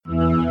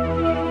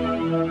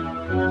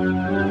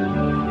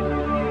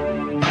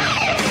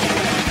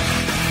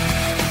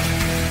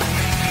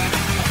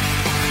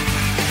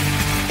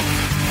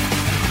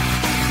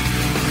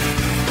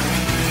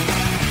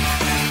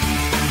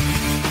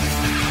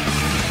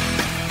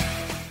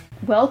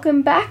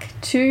welcome back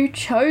to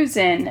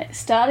Chosen.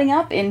 Starting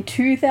up in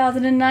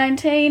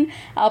 2019,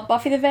 our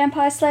Buffy the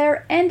Vampire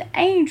Slayer and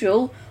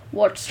Angel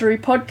watch-through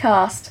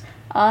podcast.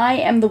 I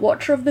am the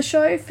watcher of the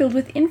show, filled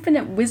with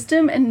infinite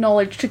wisdom and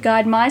knowledge to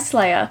guide my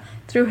Slayer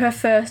through her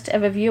first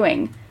ever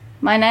viewing.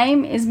 My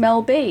name is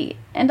Mel B,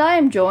 and I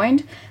am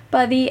joined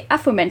by the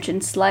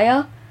aforementioned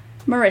Slayer,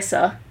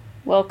 Marissa.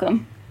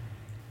 Welcome.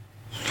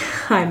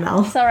 Hi,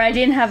 Mel. Sorry, I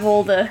didn't have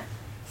all the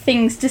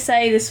things to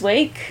say this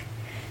week.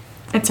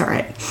 It's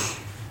alright.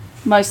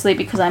 Mostly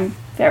because I'm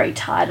very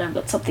tired. I've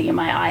got something in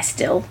my eye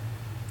still.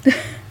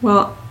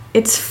 Well,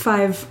 it's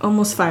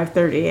almost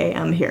 5:30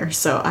 a.m. here,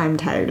 so I'm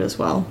tired as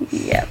well.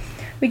 Yeah.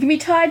 We can be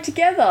tired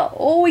together,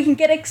 or we can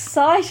get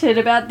excited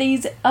about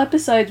these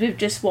episodes we've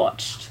just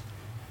watched.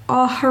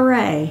 Oh,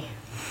 hooray.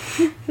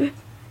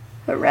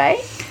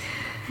 Hooray?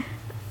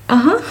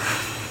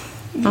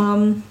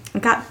 I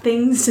got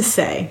things to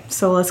say,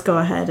 so let's go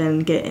ahead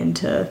and get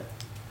into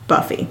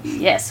Buffy.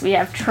 Yes, we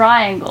have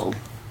Triangle.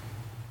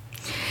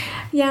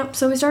 Yeah,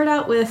 so we start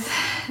out with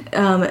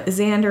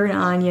Xander and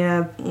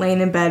Anya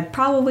laying in bed,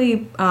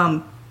 probably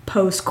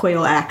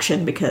post-coital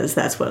action, because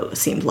that's what it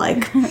seemed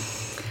like.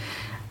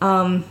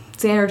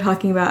 Xander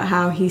talking about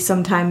how he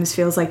sometimes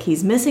feels like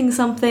he's missing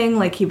something,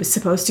 like he was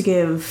supposed to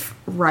give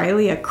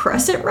Riley a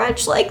crescent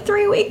wrench like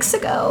 3 weeks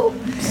ago.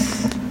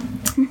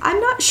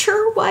 I'm not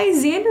sure why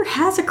Xander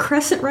has a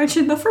crescent wrench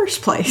in the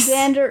first place.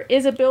 Xander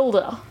is a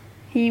builder.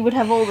 He would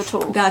have all the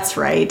tools. That's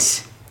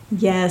right.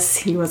 Yes,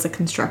 he was a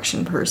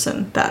construction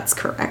person. That's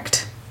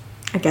correct.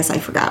 I guess I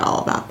forgot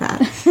all about that.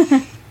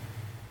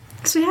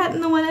 Because we had it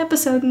in the one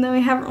episode, and then we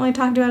haven't really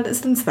talked about it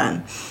since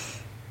then.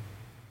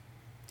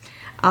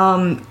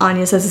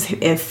 Anya says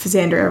if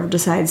Xander ever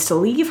decides to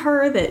leave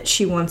her, that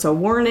she wants a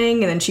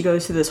warning, and then she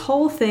goes through this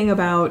whole thing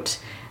about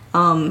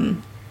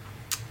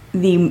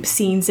the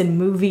scenes in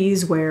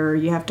movies where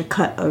you have to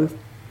cut a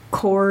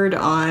cord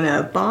on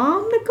a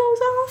bomb that goes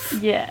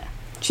off. Yeah.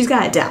 She's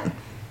got it down.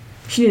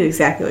 She knew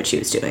exactly what she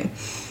was doing.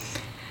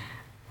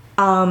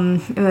 And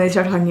then they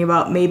start talking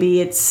about maybe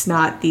it's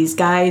not these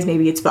guys,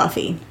 maybe it's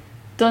Buffy.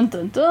 Dun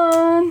dun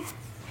dun.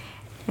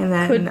 And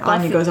then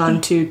Anya goes on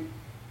to...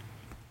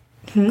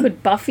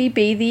 Could Buffy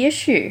be the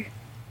issue?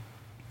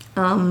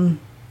 I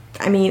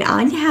mean,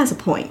 Anya has a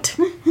point.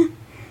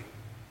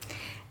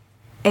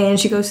 And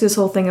she goes through this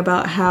whole thing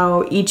about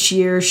how each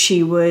year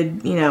she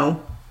would,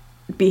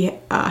 be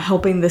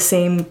helping the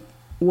same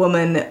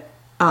woman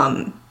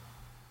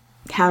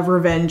have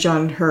revenge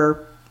on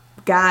her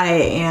guy,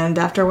 and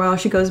after a while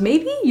she goes,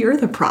 maybe you're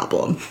the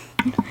problem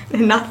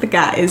and not the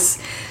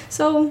guys.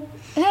 So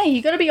hey,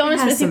 you gotta be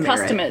honest with your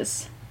merit.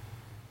 customers.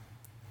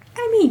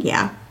 I mean,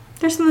 yeah,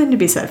 there's something to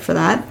be said for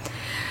that.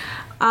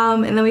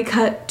 And then we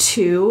cut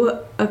to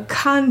a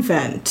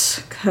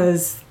convent,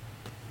 because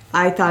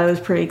I thought it was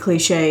pretty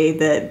cliche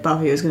that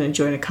Buffy was going to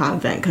join a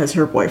convent because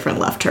her boyfriend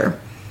left her.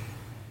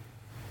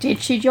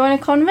 Did she join a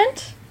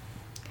convent?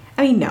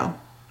 I mean, no,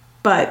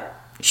 but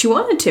she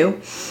wanted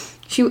to.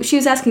 She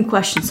was asking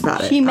questions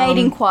about it. She made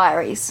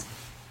inquiries.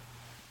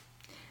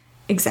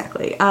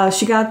 Exactly.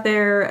 She got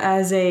there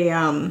as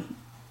a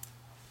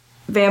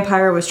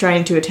vampire was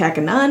trying to attack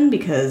a nun,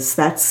 because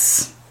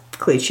that's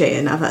cliche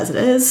enough as it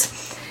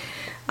is.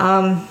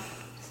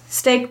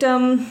 Staked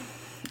him.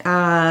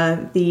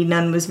 The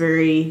nun was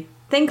very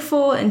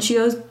thankful, and she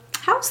goes,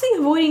 how's the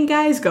avoiding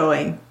guys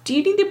going? Do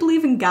you need to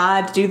believe in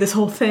God to do this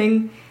whole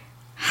thing?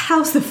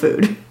 How's the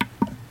food?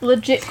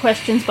 Legit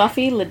questions,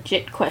 Buffy.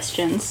 Legit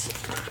questions.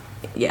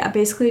 Yeah,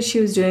 basically she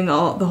was doing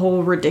the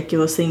whole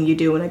ridiculous thing you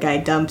do when a guy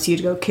dumps you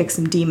to go kick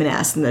some demon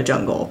ass in the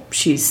jungle.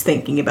 She's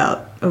thinking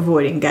about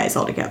avoiding guys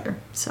altogether,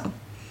 so.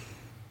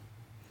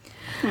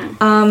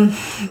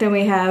 Then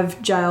we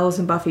have Giles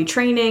and Buffy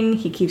training.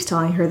 He keeps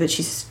telling her that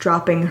she's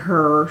dropping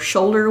her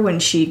shoulder when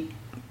she...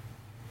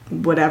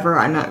 whatever,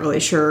 I'm not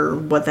really sure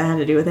what that had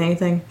to do with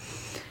anything.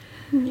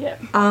 Yeah.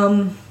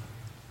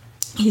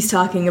 He's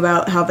talking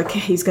about how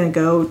he's going to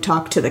go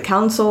talk to the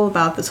council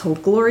about this whole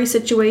Glory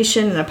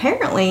situation, and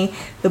apparently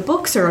the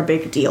books are a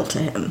big deal to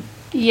him.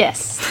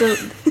 Yes,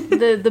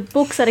 the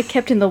books that are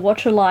kept in the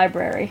Watcher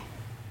library.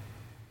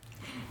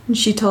 And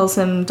she tells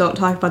him, don't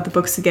talk about the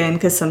books again,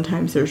 because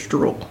sometimes there's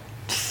drool.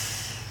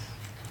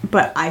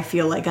 But I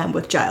feel like I'm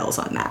with Giles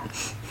on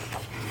that.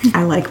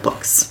 I like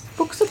books.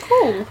 Books are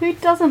cool. Who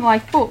doesn't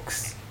like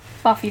books?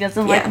 Buffy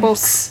doesn't like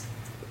books.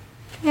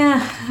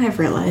 Yeah, I've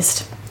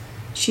realized.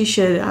 She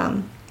should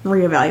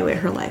reevaluate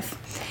her life.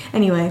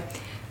 Anyway,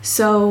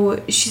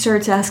 so she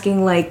starts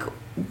asking, like,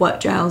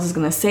 what Giles is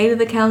going to say to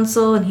the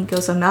council, and he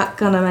goes, I'm not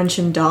going to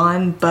mention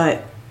Dawn,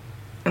 but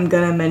I'm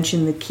going to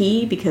mention the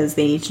key, because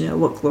they need to know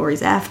what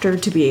Glory's after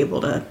to be able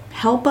to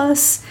help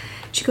us.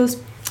 She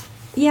goes,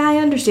 yeah, I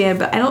understand,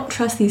 but I don't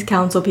trust these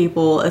council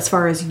people as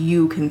far as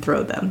you can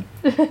throw them.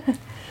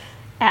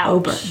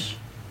 Ouch.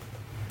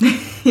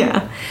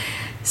 Yeah.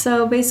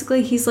 So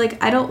basically he's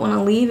like, I don't want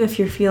to leave if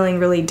you're feeling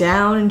really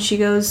down. And she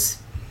goes,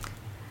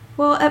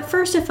 well, at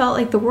first it felt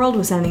like the world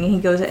was ending. And he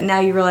goes, now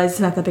you realize it's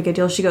not that big a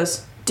deal. She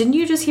goes, didn't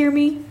you just hear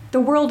me? The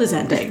world is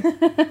ending.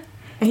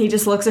 And he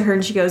just looks at her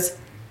and she goes,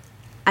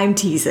 I'm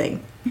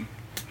teasing.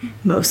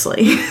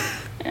 Mostly.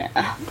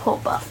 Yeah, poor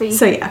Buffy.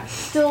 So, yeah.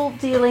 Still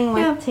dealing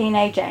with Yeah.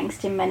 teenage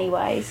angst in many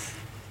ways.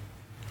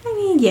 I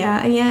mean,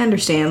 yeah, I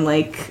understand.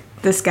 Like,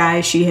 this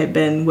guy she had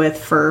been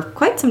with for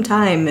quite some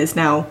time is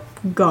now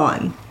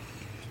gone.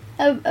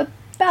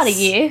 About a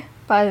year.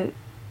 By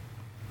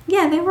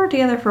Yeah, they were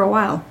together for a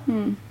while.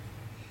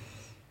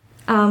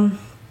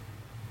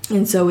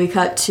 And so we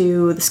cut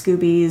to the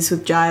Scoobies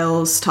with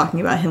Giles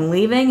talking about him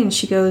leaving, and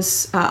she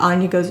goes,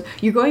 Anya goes,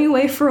 "You're going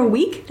away for a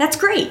week? That's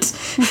great!"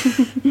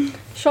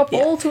 shop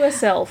all to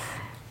herself.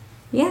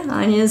 Yeah,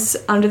 Anya's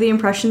under the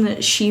impression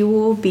that she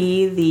will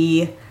be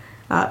the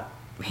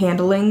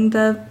handling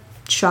the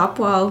shop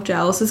while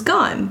Giles is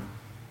gone.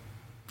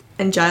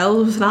 And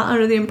Giles was not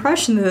under the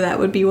impression that that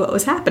would be what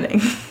was happening.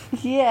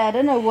 Yeah, I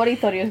don't know what he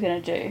thought he was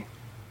going to do.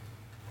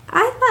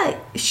 I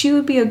thought she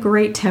would be a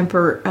great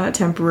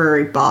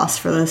temporary boss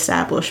for the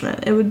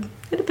establishment. It'd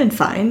have been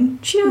fine.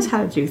 She knows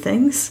how to do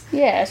things.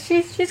 Yeah,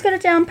 she's got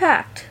it down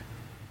packed.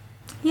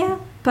 Yeah,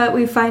 but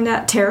we find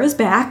out Tara's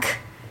back.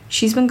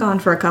 She's been gone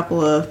for a couple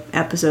of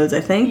episodes,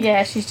 I think.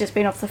 Yeah, she's just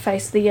been off the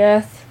face of the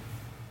earth.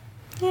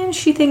 And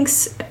she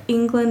thinks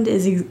England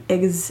is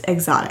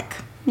exotic.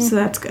 So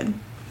that's good.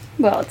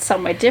 Well, it's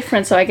somewhere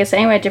different, so I guess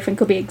anywhere different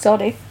could be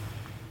exotic.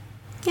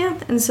 Yeah,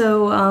 and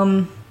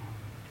so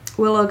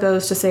Willow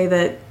goes to say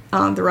that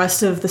the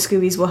rest of the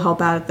Scoobies will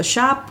help out at the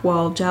shop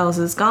while Giles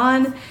is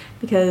gone,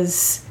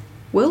 because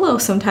Willow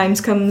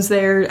sometimes comes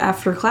there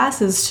after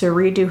classes to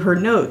redo her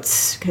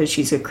notes, because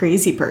she's a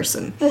crazy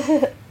person.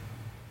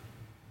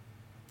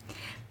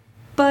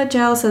 But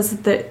Giles says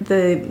that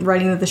the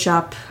running of the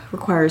shop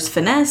requires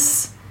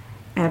finesse,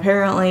 and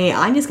apparently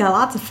Anya's got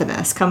lots of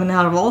finesse coming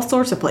out of all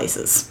sorts of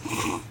places.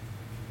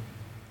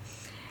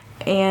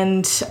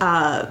 And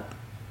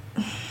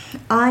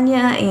Anya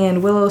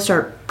and Willow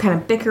start kind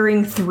of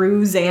bickering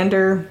through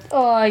Xander.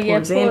 Oh, yeah,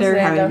 Poor Xander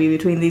having to be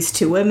between these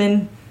two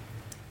women.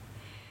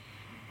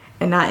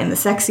 And not in the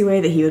sexy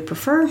way that he would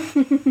prefer.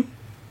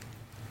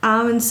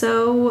 And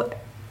so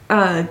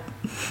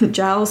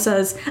Giles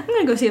says, "I'm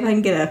going to go see if I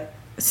can get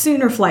a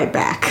sooner flight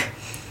back."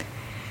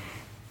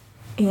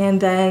 And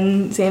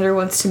then Xander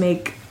wants to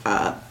make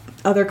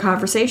other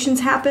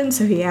conversations happen,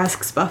 so he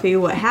asks Buffy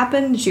what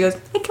happened. She goes,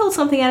 "I killed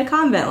something at a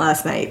convent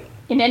last night."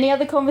 In any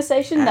other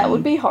conversation, that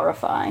would be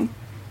horrifying.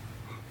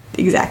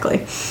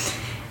 Exactly.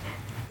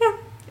 Yeah.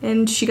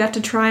 And she got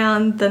to try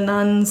on the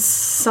nun's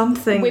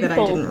something that I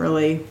Wimple. didn't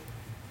really...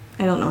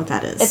 I don't know what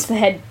that is. It's the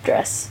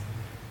headdress.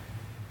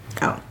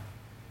 Oh.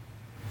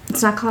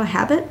 It's not called a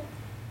habit?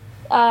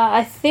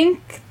 I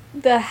think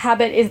the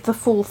habit is the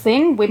full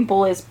thing.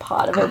 Wimple is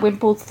part of it.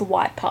 Wimple's the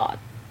white part.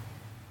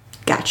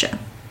 Gotcha.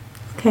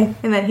 Okay.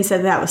 And then he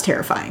said that was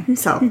terrifying.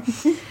 So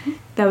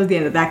that was the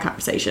end of that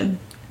conversation.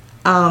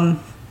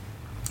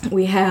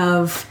 We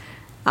have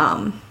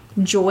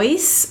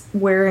Joyce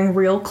wearing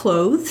real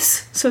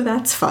clothes, so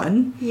that's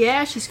fun.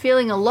 Yeah, she's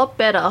feeling a lot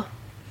better.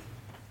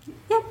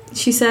 Yep.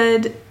 She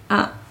said,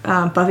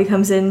 Buffy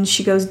comes in,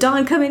 she goes,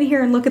 "Dawn, come in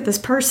here and look at this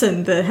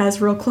person that has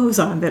real clothes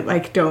on that I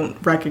don't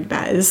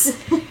recognize."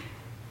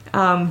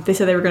 They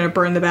said they were going to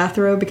burn the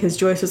bathrobe because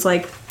Joyce was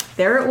like,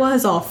 there it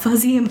was, all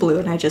fuzzy and blue,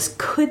 and I just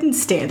couldn't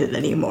stand it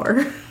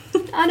anymore.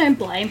 I don't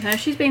blame her.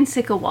 She's been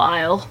sick a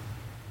while.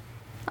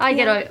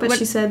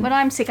 She said, when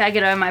I'm sick, I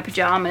get over my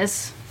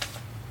pajamas.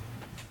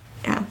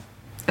 yeah,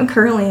 I'm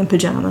currently in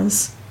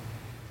pajamas.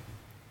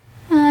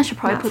 I should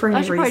probably Not for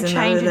any reason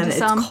change other than into it's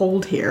some.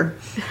 cold here.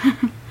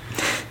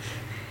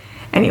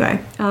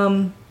 Anyway,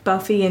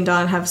 Buffy and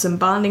Dawn have some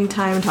bonding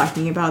time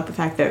talking about the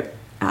fact that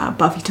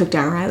Buffy took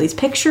down Riley's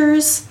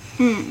pictures.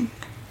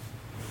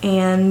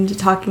 And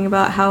talking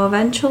about how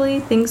eventually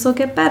things will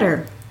get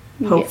better.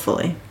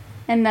 Hopefully.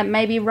 And that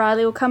maybe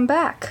Riley will come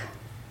back.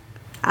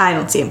 I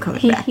don't see him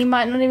coming back. He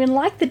might not even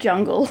like the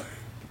jungle.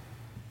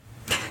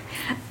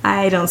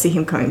 I don't see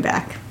him coming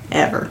back.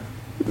 Ever.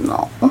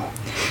 No.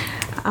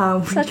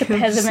 Such a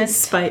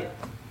pessimist.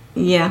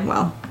 Yeah,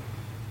 well,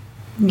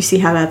 you see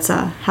how that's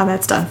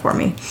done for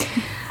me.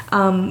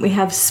 We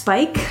have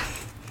Spike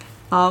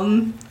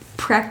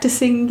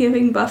practicing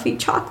giving Buffy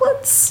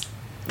chocolates.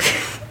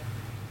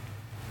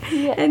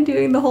 Yeah. And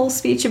doing the whole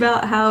speech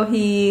about how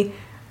I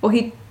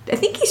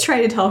think he's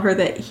trying to tell her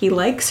that he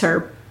likes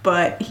her,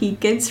 but he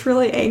gets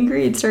really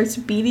angry and starts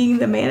beating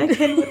the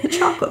mannequin with the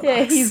chocolate box.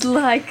 Yeah, he's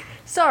like,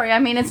 sorry, I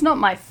mean, it's not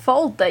my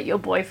fault that your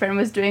boyfriend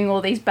was doing all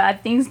these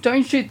bad things.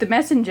 Don't shoot the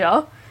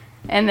messenger.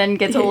 And then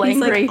gets all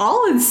He's angry. like,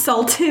 I'll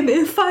insult him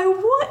if I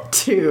want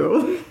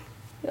to.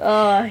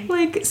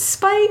 Like,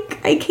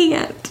 Spike, I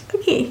can't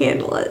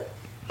handle it.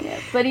 Yeah,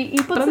 but he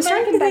puts But I'm the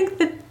starting to mannequin think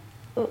back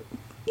that...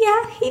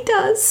 Yeah, he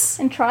does.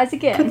 and tries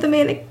again. Put the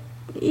mannequin...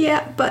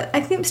 Yeah, but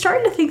I'm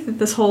starting to think that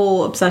this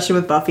whole obsession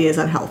with Buffy is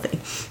unhealthy.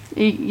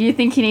 You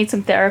think he needs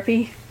some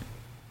therapy?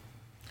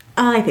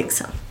 I think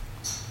so.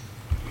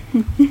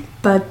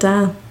 But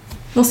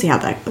we'll see how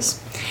that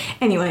goes.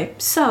 Anyway,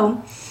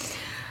 so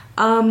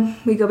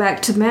we go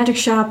back to the magic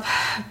shop.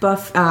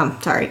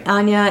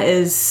 Anya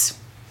is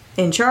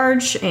in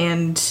charge,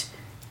 and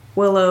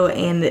Willow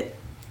and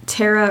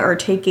Tara are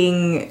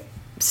taking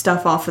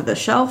stuff off of the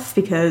shelf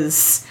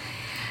because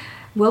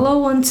Willow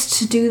wants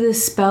to do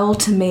this spell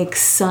to make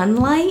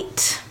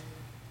sunlight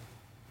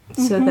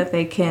so that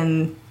they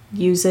can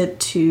use it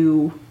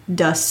to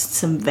dust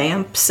some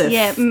vamps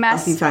if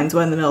Buffy finds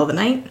one in the middle of the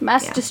night.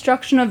 Mass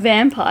destruction of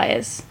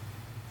vampires.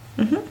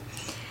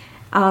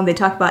 They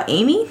talk about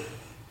Amy.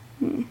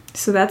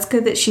 So that's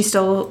good that she's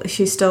still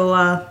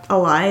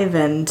alive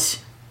and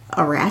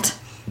a rat.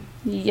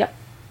 Yep.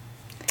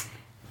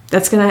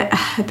 That's gonna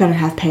it better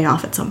have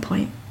payoff at some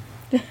point.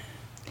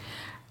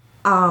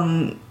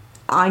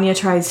 Anya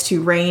tries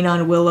to rain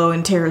on Willow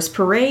and Tara's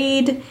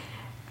parade.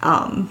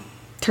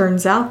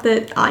 Turns out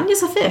that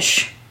Anya's a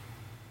fish.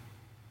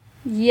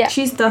 Yeah.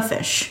 She's the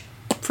fish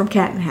from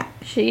Cat in the Hat.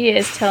 She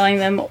is telling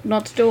them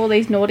not to do all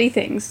these naughty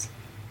things.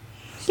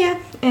 Yeah,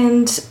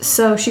 and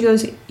so she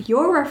goes,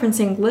 "You're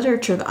referencing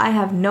literature that I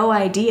have no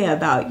idea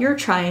about. You're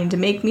trying to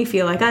make me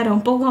feel like I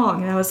don't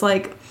belong." And I was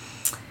like,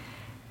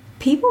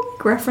 people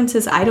make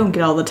references I don't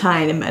get all the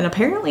time, and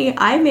apparently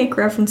I make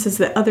references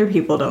that other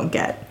people don't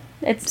get.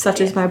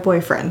 Such as my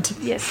boyfriend.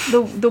 Yes,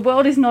 the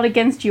world is not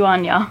against you,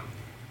 Anya.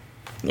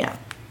 Yeah.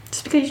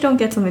 Just because you don't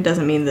get something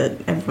doesn't mean that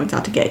everyone's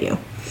out to get you.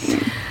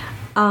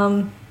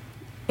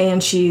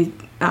 And she,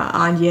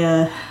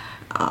 Anya,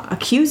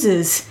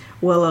 accuses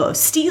Willow of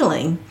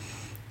stealing.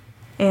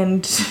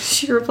 And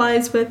she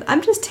replies with,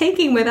 "I'm just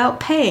taking without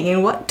paying.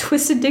 And what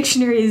twisted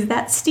dictionary is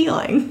that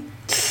stealing?"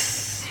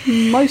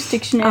 Most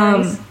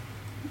dictionaries.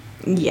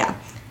 Yeah.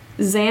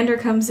 Xander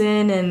comes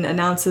in and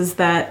announces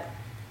that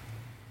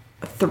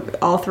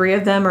all three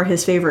of them are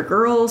his favorite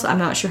girls. I'm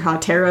not sure how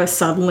Tara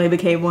suddenly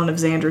became one of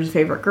Xander's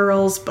favorite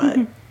girls, but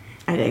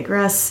I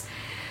digress.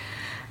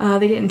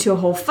 They get into a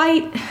whole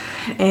fight,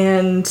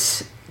 and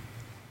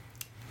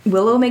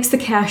Willow makes the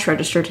cash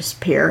register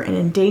disappear and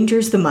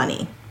endangers the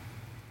money.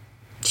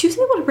 She was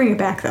able to bring it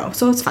back, though,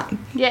 so it's fine.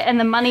 Yeah, and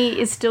the money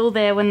is still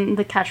there when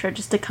the cash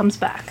register comes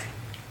back.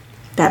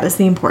 That is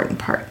the important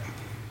part.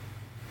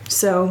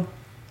 So,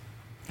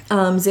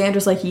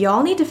 Xander's like,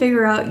 y'all need to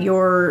figure out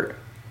your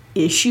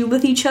issue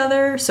with each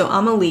other, so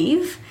I'm gonna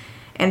leave.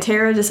 And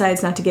Tara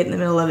decides not to get in the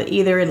middle of it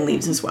either and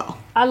leaves as well.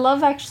 I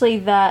love actually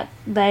that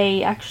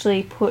they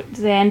actually put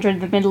Xander in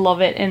the middle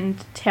of it and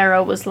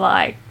Tara was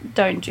like,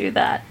 don't do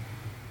that.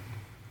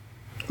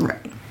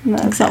 Right.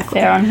 That's not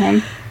fair on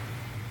him.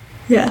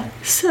 Yeah.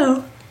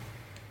 So,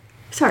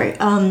 sorry.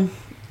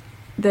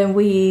 Then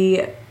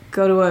we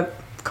go to a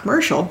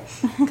commercial,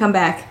 come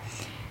back,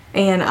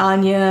 and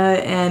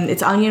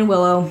it's Anya and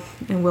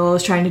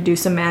Willow's trying to do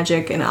some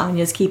magic, and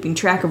Anya's keeping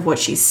track of what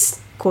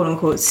she's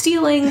quote-unquote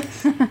stealing,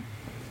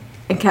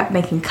 and kept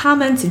making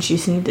comments, and she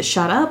just needed to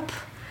shut up.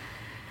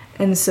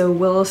 And so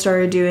Willow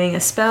started doing a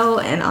spell,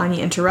 and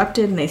Anya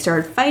interrupted, and they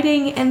started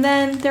fighting, and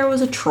then there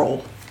was a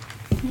troll.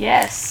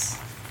 Yes.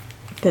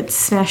 That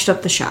smashed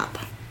up the shop.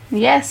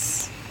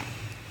 Yes.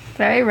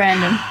 Very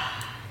random.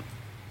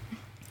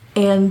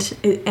 And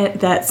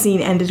that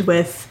scene ended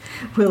with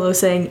Willow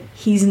saying,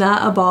 "He's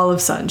not a ball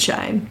of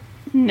sunshine."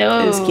 No.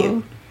 It was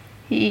cute.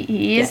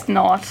 He is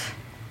not.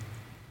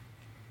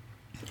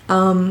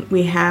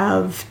 We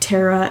have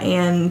Tara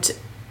and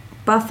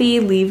Buffy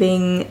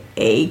leaving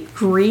a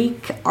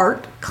Greek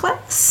art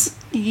class.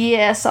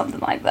 Yeah, something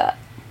like that.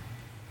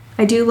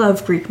 I do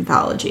love Greek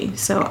mythology,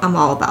 so I'm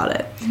all about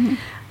it.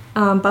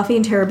 Mm-hmm. Buffy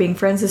and Tara being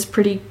friends is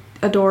pretty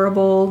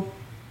adorable.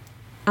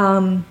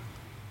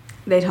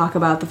 They talk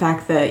about the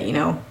fact that,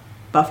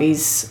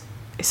 Buffy's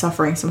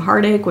suffering some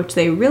heartache, which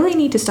they really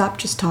need to stop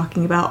just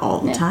talking about all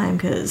the time,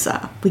 because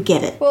we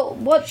get it.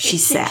 Well,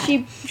 she's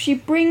sad.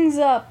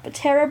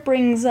 Tara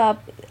brings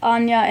up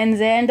Anya and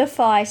Xander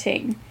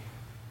fighting.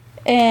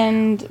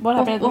 And what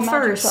happened at the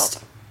magic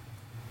shop?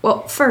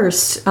 Well,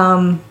 first,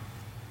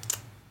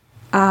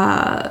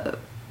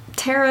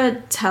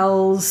 Tara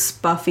tells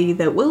Buffy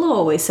that Willow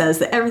always says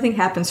that everything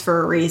happens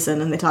for a reason,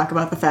 and they talk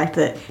about the fact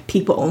that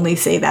people only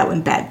say that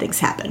when bad things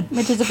happen.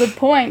 Which is a good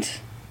point.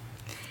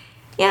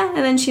 Yeah,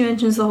 and then she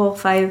mentions the whole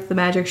fight at the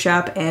magic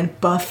shop, and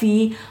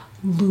Buffy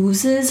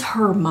loses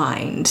her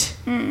mind.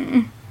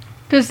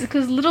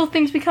 Because little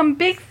things become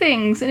big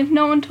things, and if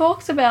no one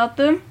talks about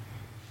them...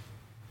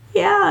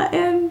 Yeah,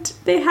 and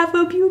they have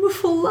a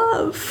beautiful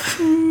love.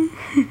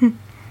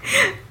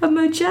 A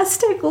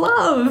majestic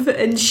love.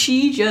 And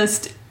she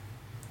just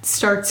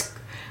starts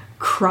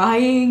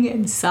crying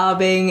and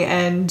sobbing,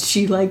 and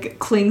she,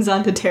 clings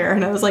onto Tara,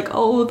 and I was like,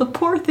 oh, the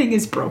poor thing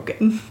is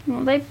broken.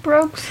 Well, they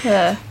broke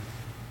her.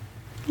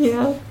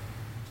 Yeah.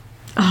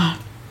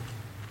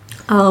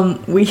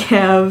 We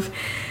have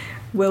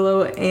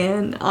Willow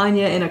and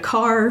Anya in a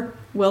car.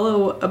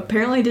 Willow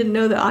apparently didn't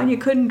know that Anya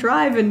couldn't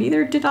drive, and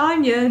neither did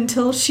Anya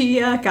until she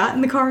got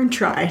in the car and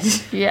tried.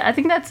 Yeah, I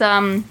think that's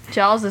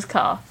Giles's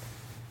car.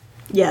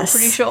 Yes.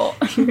 Pretty sure.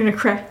 You're gonna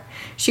crash.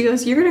 She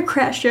goes, "You're gonna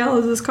crash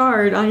Giles's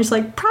car," and Anya's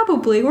like,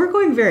 "Probably. We're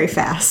going very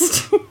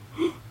fast."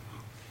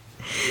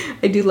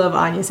 I do love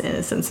Anya's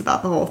innocence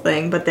about the whole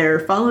thing, but they're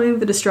following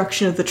the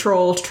destruction of the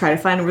troll to try to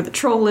find where the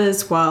troll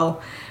is, while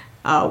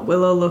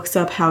Willow looks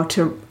up how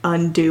to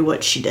undo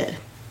what she did.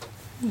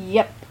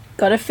 Yep.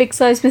 Gotta fix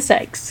those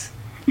mistakes.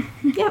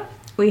 Yep.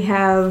 we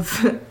have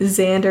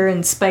Xander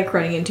and Spike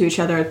running into each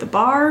other at the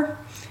bar.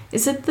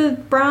 Is it the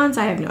Bronze?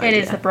 I have no idea.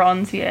 It is the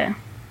Bronze, yeah.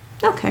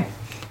 Okay.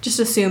 Just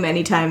assume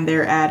anytime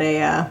they're at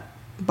a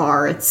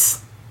bar,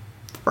 it's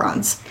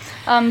Bronze.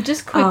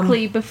 Just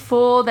quickly,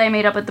 before they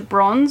meet up at the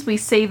Bronze, we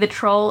see the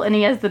Troll, and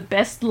he has the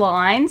best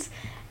lines.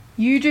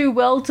 "You do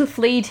well to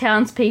flee,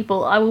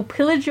 townspeople. I will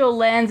pillage your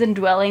lands and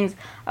dwellings.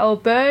 I will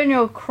burn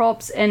your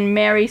crops and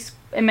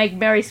make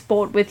merry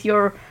sport with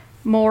your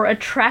more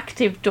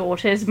attractive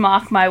daughters.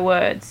 Mark my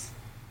words."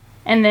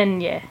 And then,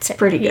 yeah, it's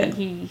pretty good.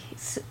 He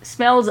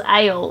smells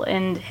ale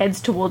and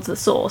heads towards the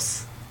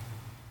source.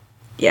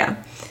 Yeah.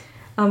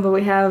 But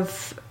we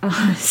have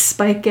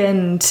Spike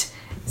and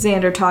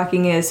Xander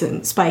talking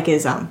and Spike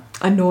is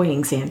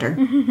annoying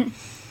Xander.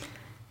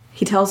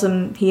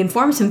 He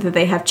informs him that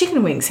they have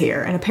chicken wings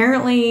here, and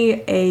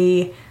apparently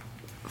a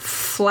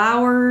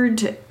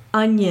floured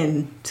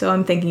onion. So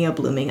I'm thinking a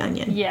blooming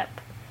onion.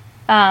 Yep.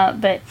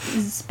 But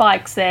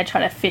Spike's there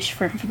trying to fish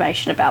for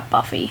information about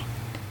Buffy.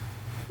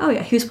 Oh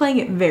yeah, he was playing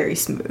it very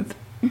smooth.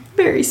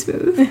 Very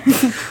smooth.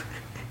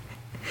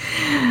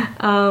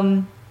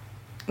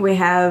 We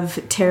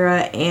have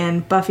Tara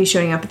and Buffy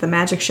showing up at the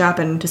magic shop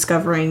and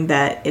discovering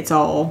that it's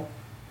all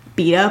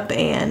beat up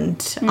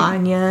and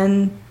Anya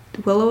and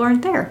Willow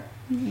aren't there.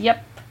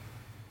 Yep.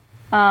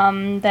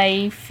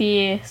 They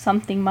fear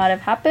something might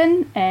have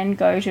happened and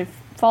go to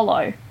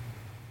follow.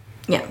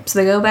 Yeah, so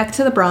they go back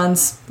to the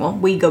Bronze. Well,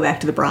 we go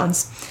back to the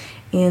Bronze.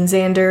 And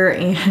Xander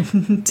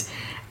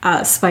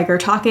and Spike are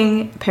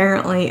talking,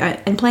 apparently,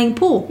 and playing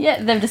pool.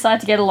 Yeah, they've decided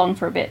to get along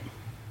for a bit.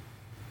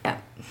 Yeah.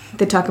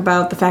 They talk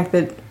about the fact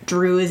that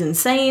Drew is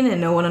insane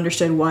and no one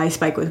understood why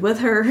Spike was with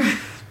her.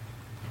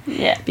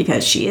 Yeah.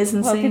 Because she is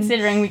insane. Well,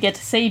 considering we get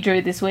to see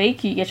Drew this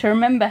week, you get to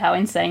remember how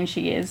insane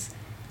she is.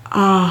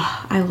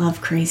 Ah, I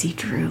love crazy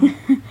Drew.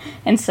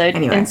 And so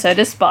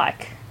does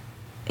Spike.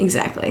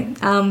 Exactly.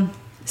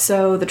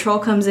 So the troll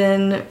comes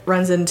in,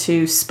 runs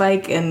into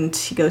Spike, and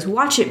he goes,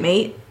 "Watch it,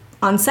 mate.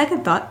 On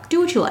second thought, do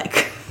what you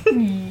like."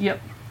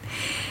 Yep.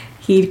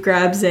 He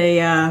grabs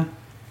a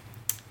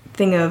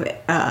thing of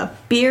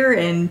beer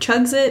and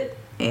chugs it.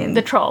 And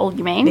the troll,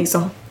 you mean?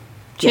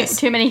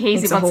 Too many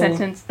he's in one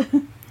sentence.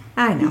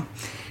 I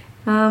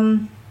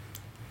know.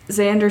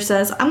 Xander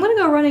says, "I'm gonna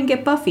go run and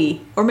get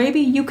Buffy, or maybe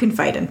you can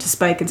fight him," to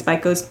Spike, and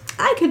Spike goes,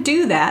 "I could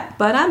do that,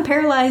 but I'm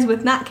paralyzed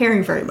with not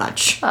caring very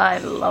much." I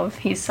love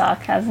his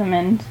sarcasm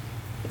and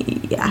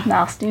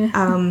nastiness.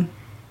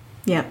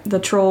 Yeah, the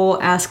troll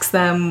asks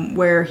them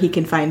where he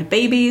can find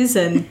babies,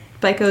 and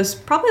Spike goes,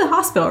 "Probably the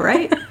hospital,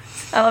 right?"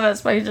 I love how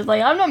Spike's just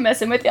like, "I'm not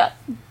messing with you.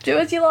 Do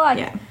as you like.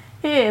 Yeah.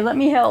 Here, let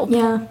me help."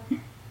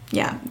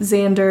 Yeah.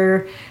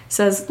 Xander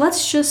says,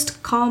 "Let's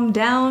just calm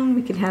down.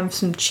 We can have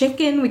some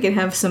chicken. We can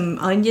have some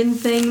onion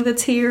thing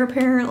that's here,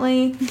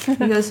 apparently." He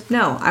goes,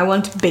 "No, I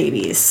want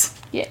babies."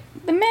 Yeah,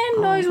 the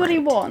man knows what he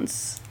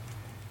wants.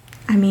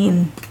 I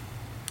mean,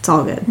 it's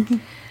all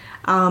good.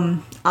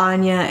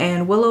 Anya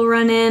and Willow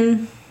run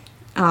in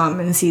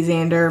and see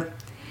Xander.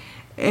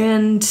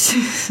 And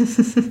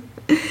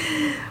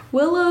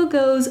Willow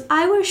goes,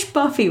 "I wish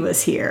Buffy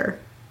was here."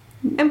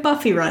 And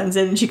Buffy runs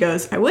in and she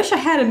goes, "I wish I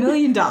had $1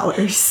 million.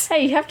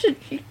 Hey,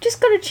 you just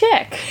gotta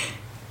check.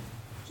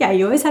 Yeah,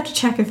 you always have to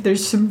check if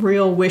there's some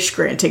real wish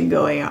granting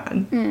going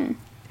on.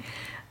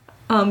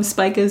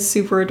 Spike is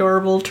super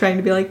adorable, trying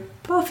to be like,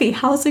 "Buffy,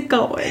 how's it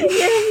going?"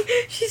 Yeah,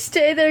 she's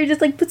staying there, he just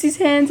like puts his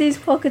hands in his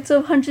pockets,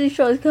 so hunches his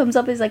shoulders, comes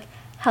up, and is like,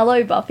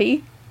 "Hello,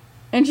 Buffy."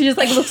 And she just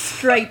like looks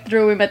straight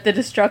through him at the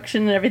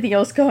destruction and everything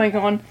else going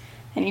on,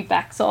 and he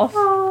backs off.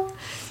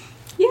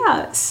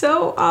 Yeah,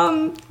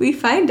 so we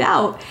find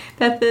out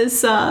that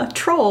this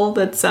troll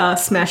that's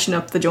smashing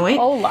up the joint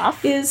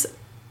Olaf is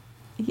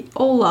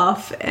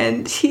Olaf,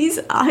 and he's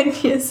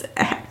Anya's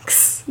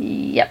ex.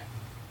 Yep.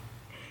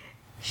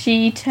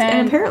 She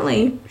turned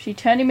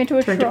him into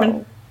a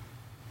troll.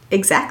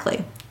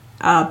 Exactly.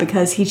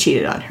 Because he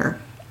cheated on her.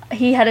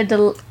 He had a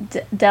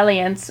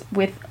dalliance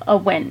with a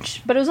wench,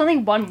 but it was only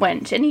one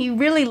wench, and he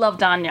really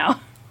loved Anya.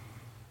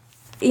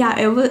 Yeah,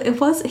 it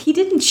was he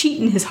didn't cheat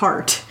in his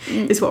heart,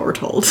 is what we're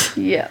told.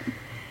 Yeah.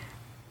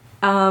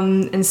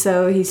 And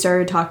so he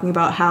started talking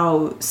about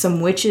how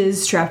some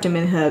witches trapped him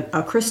in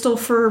a crystal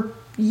for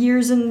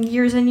years and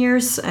years and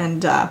years,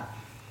 and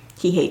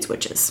he hates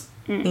witches.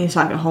 And he's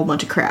talking a whole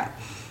bunch of crap.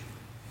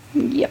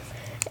 Yep.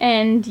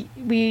 And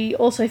we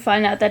also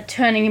find out that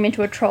turning him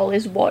into a troll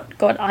is what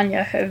got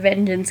Anya her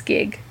vengeance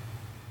gig.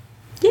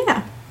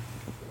 Yeah.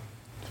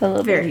 So a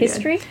little bit of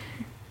history.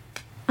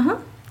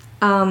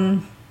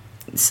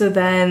 So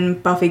then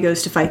Buffy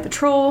goes to fight the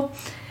troll.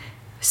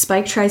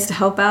 Spike tries to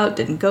help out,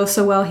 didn't go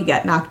so well. He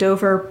got knocked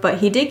over, but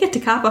he did get to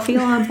cop a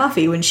feel on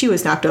Buffy when she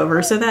was knocked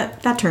over, so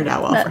that turned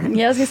out well for him.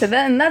 Yeah, I was going to say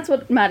that, and that's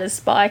what matters,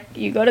 Spike.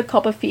 You got to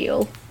cop a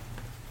feel.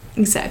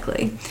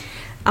 Exactly.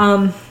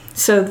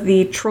 So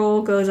the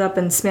troll goes up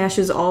and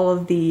smashes all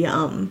of the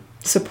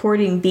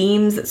supporting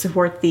beams that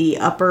support the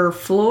upper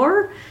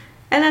floor,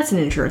 and that's an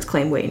insurance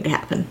claim waiting to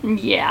happen.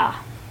 Yeah.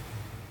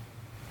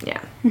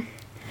 Yeah.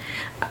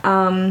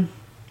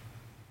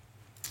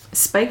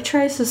 Spike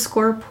tries to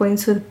score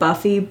points with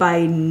Buffy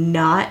by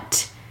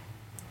not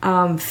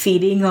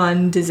feeding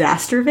on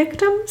disaster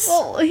victims.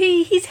 Well,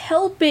 he's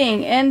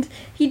helping, and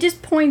he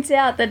just points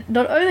out that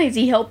not only is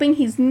he helping,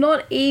 he's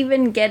not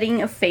even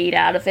getting a feed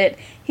out of it.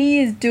 He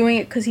is doing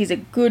it because he's a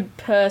good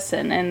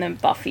person, and then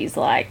Buffy's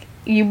like,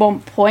 you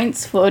want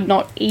points for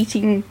not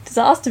eating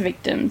disaster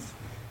victims?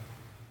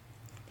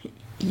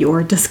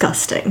 You're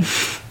disgusting.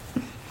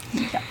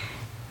 Yeah.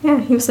 Yeah,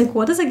 he was like,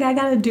 what does a guy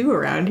gotta do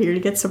around here to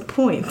get some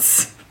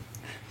points?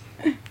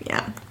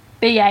 Yeah.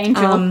 Be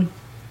Angel.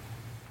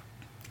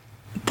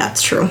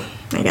 That's true,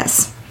 I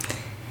guess.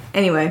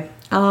 Anyway,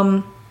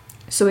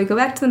 so we go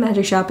back to the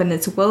magic shop, and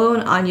it's Willow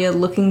and Anya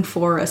looking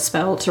for a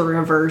spell to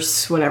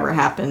reverse whatever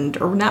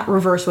happened, or not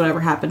reverse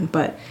whatever happened,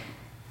 but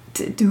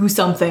to do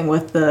something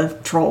with the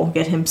troll,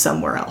 get him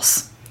somewhere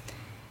else.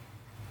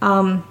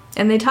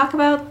 And they talk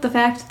about the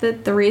fact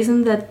that the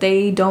reason that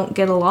they don't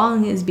get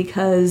along is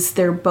because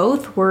they're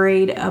both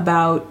worried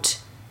about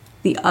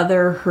the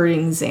other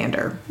hurting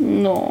Xander.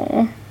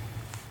 No.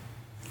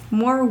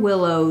 More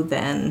Willow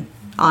than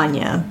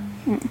Anya.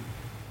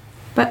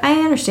 But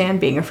I understand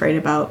being afraid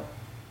about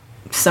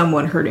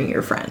someone hurting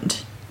your friend.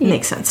 It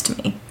makes sense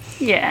to me.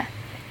 Yeah.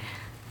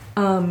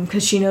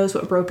 Because she knows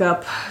what broke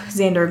up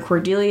Xander and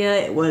Cordelia.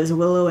 It was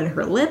Willow and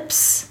her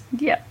lips.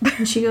 Yep.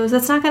 And she goes,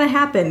 that's not going to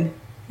happen.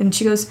 And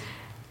she goes,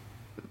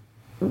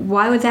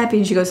 why would that be?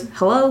 And she goes,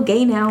 hello,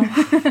 gay now.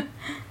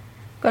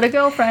 Got a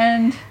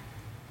girlfriend.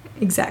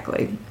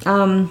 Exactly.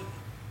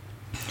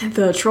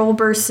 The troll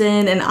bursts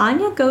in, and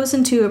Anya goes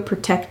into a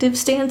protective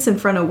stance in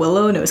front of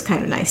Willow, and it was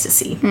kind of nice to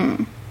see.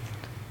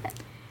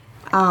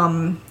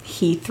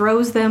 He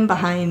throws them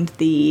behind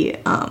the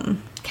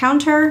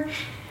counter,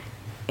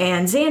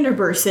 and Xander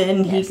bursts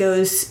in. Yes. He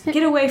goes,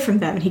 get away from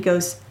them. And he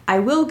goes, I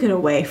will get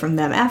away from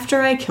them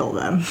after I kill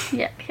them.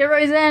 Yep.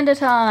 Hero Xander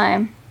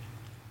time.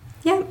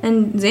 Yeah,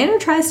 and Xander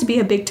tries to be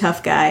a big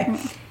tough guy.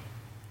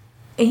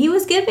 And he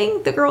was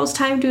giving the girls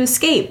time to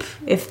escape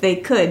if they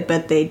could,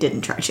 but they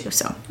didn't try to,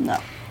 so. No.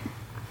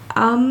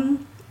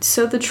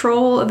 So the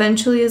troll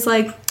eventually is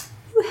like,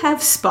 you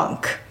have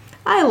spunk.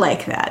 I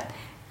like that.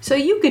 So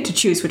you get to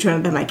choose which one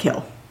of them I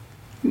kill.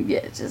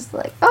 Yeah, just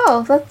like,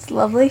 oh, that's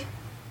lovely.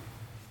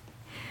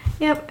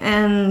 Yep,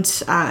 and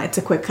it's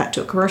a quick cut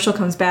to a commercial,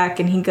 comes back,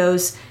 and he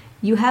goes,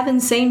 you have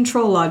insane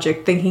troll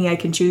logic thinking I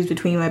can choose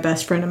between my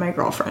best friend and my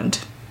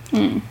girlfriend.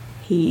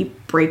 He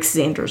breaks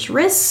Xander's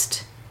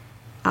wrist.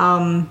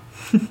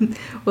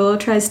 Willow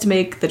tries to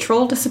make the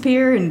troll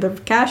disappear, and the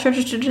cash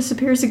register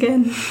disappears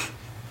again.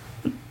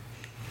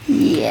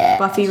 Yeah.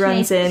 Buffy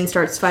runs in,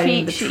 starts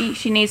fighting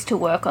She needs to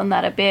work on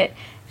that a bit.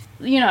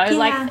 You know, Yeah.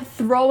 like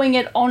throwing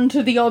it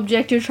onto the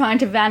object you're trying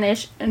to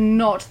vanish, and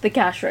not the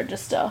cash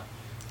register.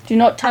 Do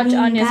not touch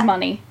Anya's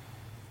money.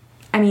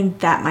 I mean,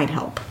 that might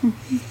help.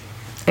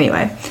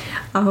 Anyway,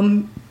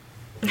 Buffy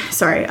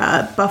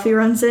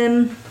runs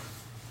in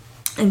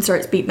and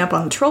starts beating up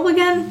on the troll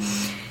again.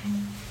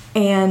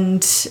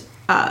 And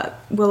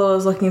Willow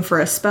is looking for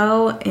a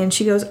spell, and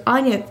she goes,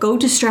 Anya, go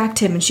distract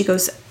him. And she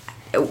goes,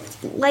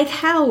 like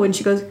how? And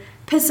she goes,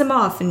 piss him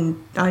off.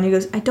 And Anya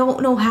goes, I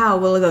don't know how.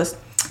 Willow goes,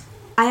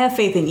 I have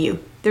faith in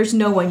you. There's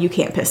no one you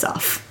can't piss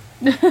off.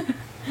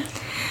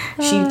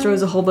 She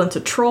throws a whole bunch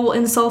of troll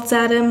insults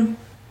at him.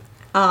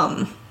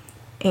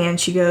 And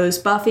she goes,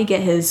 Buffy,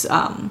 get his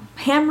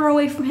hammer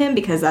away from him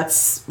because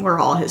that's where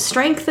all his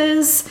strength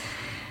is.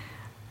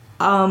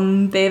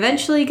 They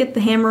eventually get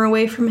the hammer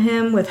away from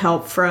him with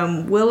help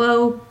from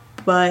Willow,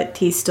 but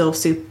he's still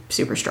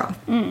super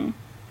strong.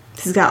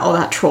 He's got all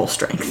that troll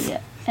strength.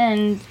 Yeah.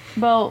 And,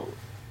 well,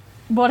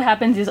 what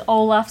happens is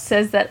Olaf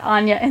says that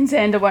Anya and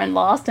Xander won't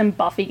last, and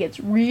Buffy gets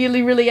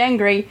really, really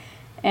angry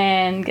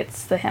and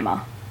gets the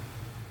hammer.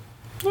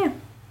 Yeah.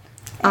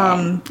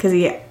 Because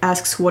he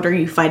asks, what are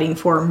you fighting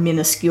for,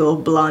 minuscule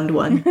blonde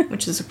one?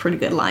 Which is a pretty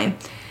good line.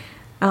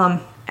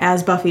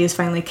 As Buffy is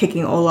finally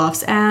kicking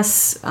Olaf's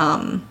ass,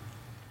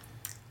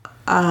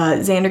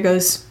 Xander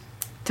goes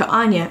to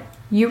Anya,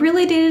 you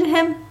really dated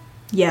him?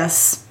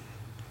 Yes.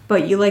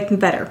 But you like me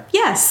better?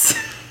 Yes.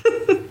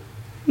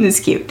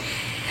 It's cute.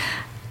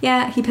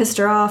 Yeah, he pissed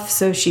her off,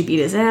 so she beat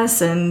his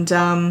ass,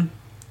 and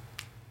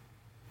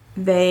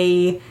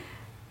they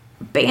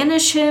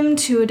banish him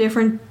to a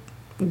different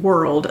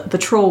world, the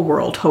troll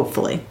world,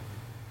 hopefully.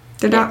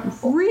 They're not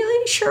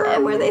really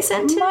sure where they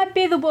sent him. Might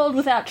be the world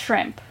without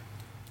shrimp.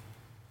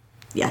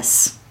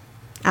 Yes.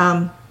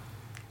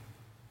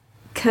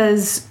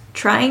 Because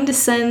trying to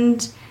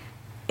send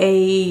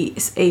a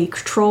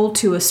troll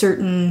to a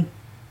certain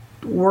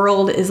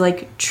world is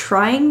like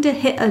trying to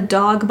hit a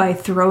dog by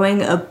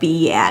throwing a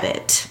bee at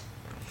it.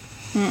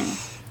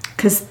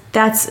 Because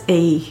that's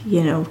a,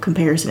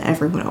 comparison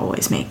everyone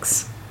always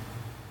makes.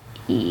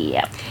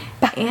 Yep.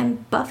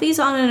 And Buffy's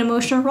on an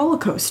emotional roller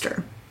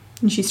coaster.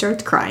 And she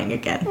starts crying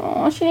again.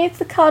 Oh, she needs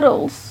the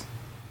cuddles.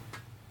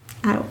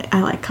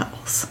 I like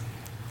cuddles.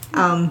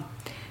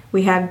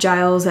 We have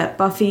Giles at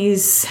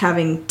Buffy's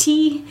having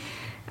tea,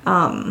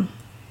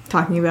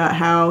 talking about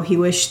how he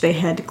wished they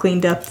had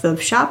cleaned up the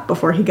shop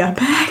before he got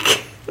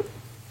back.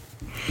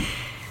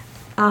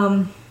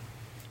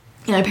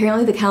 And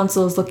apparently the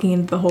council is looking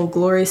into the whole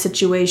Glory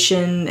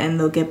situation, and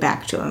they'll get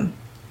back to him.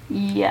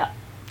 Yeah.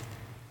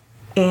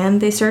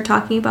 And they start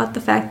talking about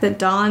the fact that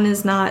Dawn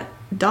is not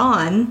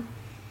Dawn.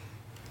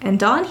 And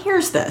Dawn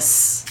hears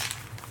this.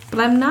 But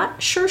I'm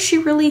not sure she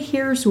really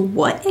hears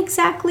what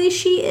exactly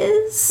she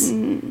is.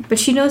 But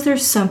she knows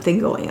there's something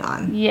going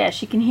on. Yeah,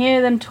 she can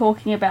hear them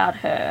talking about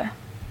her.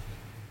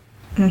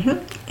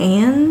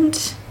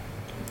 And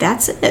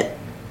that's it.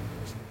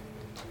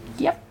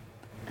 Yep.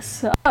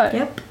 So,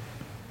 Yep.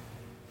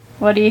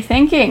 what are you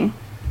thinking?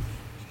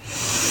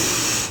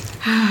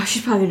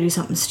 She's probably gonna do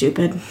something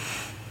stupid.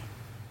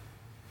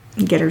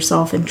 And get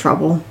herself in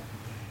trouble.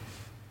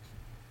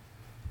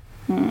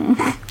 I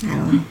don't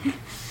know.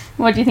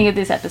 What do you think of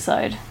this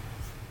episode?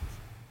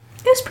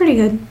 It was pretty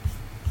good.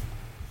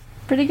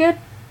 Pretty good?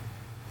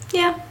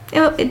 Yeah.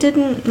 It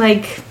didn't,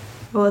 it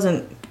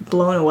wasn't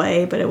blown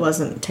away, but it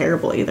wasn't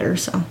terrible either,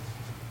 so.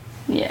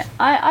 Yeah,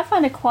 I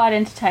find it quite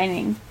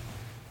entertaining.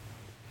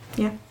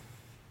 Yeah.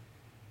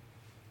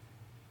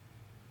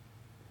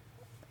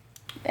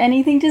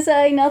 Anything to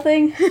say?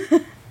 Nothing?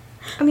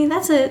 I mean,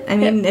 that's it. I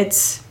mean,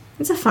 it's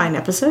a fine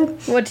episode.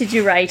 What did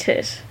you rate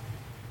it?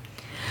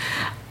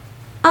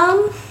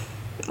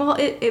 Well,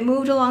 it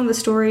moved along the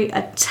story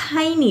a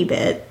tiny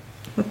bit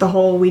with the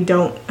whole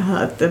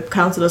the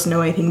council doesn't know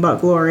anything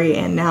about Glory,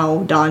 and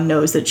now Dawn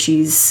knows that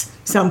she's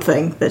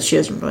something that she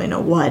doesn't really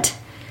know what.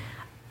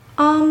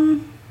 I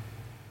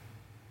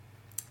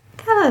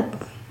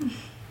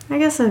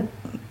guess an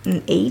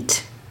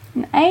 8.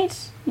 An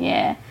 8?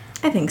 Yeah.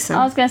 I think so.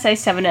 I was going to say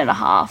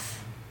 7.5.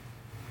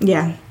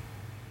 Yeah.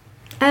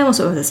 I almost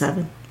went with a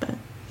 7, but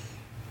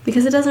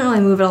because it doesn't really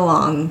move it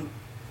along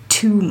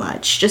too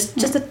much, just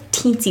a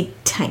teensy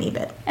tiny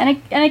bit.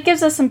 And it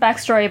gives us some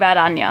backstory about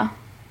Anya.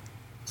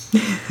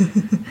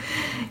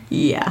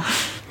 Yeah.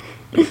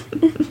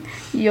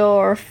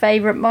 Your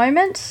favourite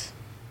moment?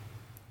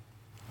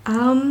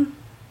 I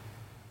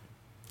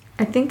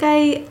think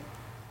I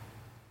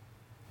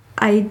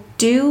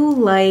do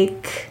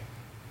like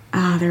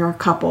there are a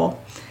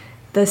couple.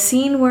 The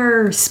scene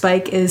where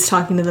Spike is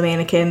talking to the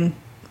mannequin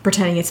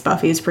pretending it's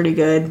Buffy is pretty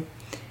good.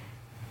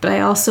 But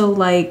I also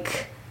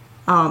like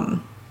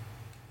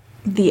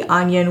the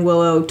Anya and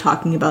Willow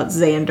talking about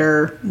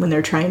Xander when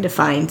they're trying to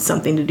find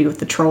something to do with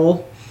the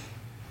troll.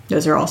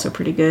 Those are also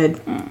pretty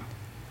good.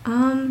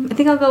 I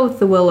think I'll go with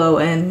the Willow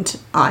and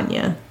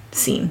Anya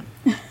scene.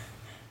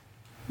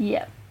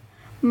 Yep.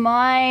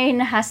 Mine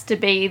has to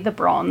be the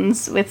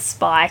bronze with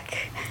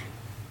Spike.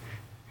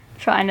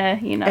 Trying to,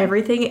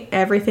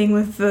 Everything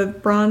with the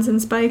bronze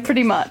and Spike?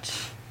 Pretty much.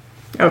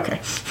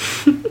 Okay.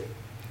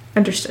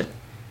 Understood.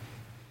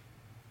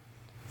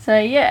 So,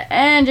 yeah,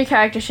 and your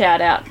character shout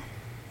out.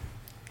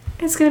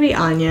 It's gonna be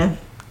Anya.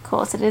 Of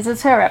course it is.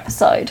 It's her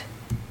episode.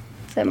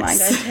 So mine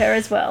goes to her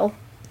as well.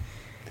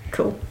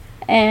 Cool.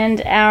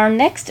 And our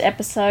next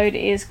episode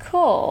is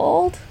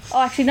called...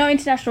 Oh, actually, no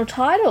international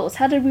titles.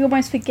 How did we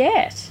almost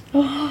forget?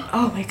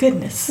 Oh my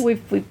goodness.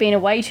 We've been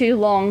away too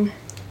long.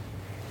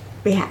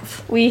 We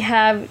have. We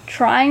have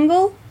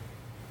Triangle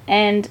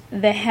and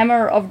the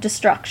Hammer of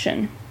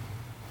Destruction.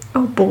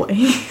 Oh boy.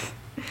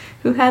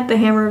 Who had the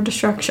Hammer of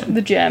Destruction?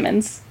 The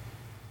Germans.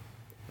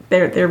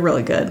 They're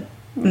really good.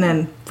 And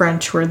then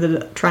French were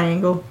the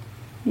Triangle.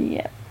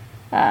 Yeah.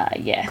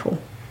 Yeah.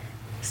 Cool.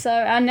 So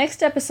our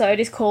next episode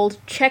is called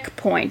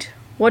Checkpoint.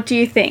 What do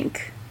you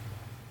think?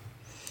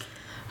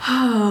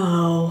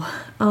 Oh,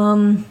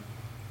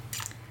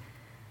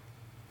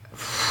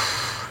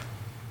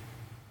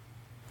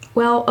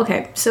 well,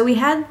 okay, so we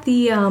had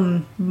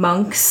the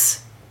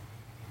monks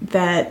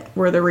that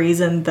were the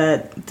reason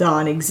that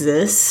Dawn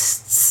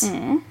exists.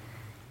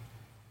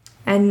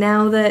 And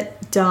now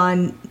that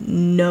Dawn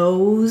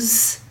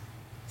knows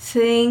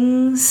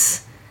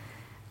things,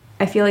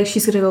 I feel like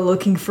she's gonna go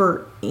looking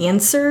for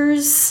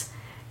answers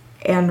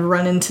and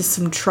run into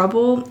some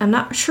trouble. I'm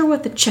not sure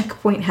what the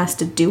checkpoint has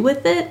to do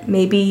with it.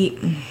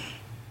 Maybe...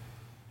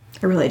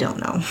 I really don't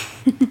know.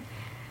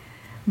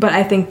 But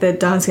I think that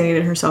Dawn's gonna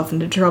get herself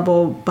into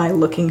trouble by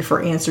looking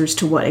for answers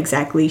to what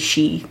exactly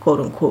she,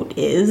 quote-unquote,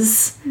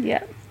 is.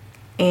 Yeah.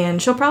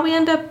 And she'll probably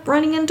end up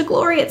running into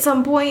Glory at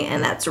some point,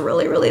 and that's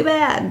really, really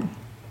bad.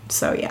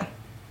 So, yeah.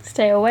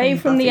 Stay away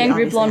from the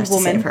angry blonde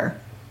woman. Save her.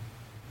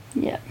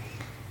 Yeah.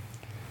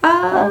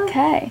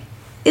 Okay.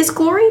 Is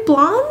Glory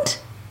blonde?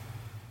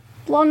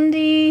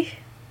 Blondie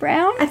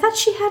brown? I thought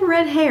she had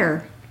red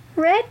hair.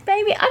 Red,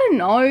 maybe? I don't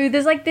know.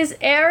 There's like this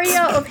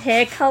area of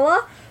hair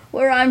colour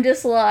where I'm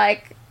just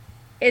like,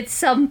 it's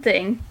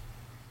something.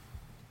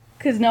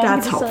 Because no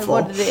one can decide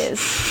what it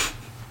is.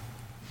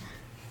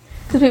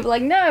 Because people are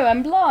like, no,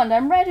 I'm blonde,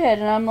 I'm redhead.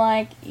 And I'm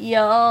like, you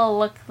all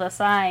look the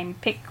same.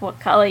 Pick what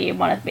colour you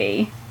want to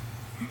be.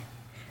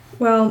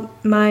 Well,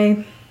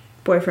 my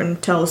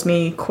boyfriend tells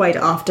me quite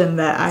often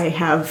that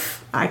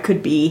I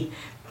could be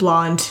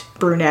blonde,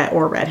 brunette,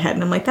 or redhead.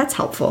 And I'm like, that's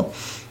helpful.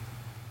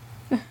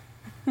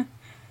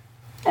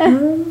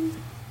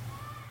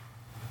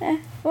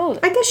 Oh,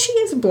 I guess she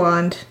is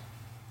blonde.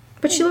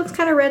 But she looks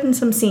kind of red in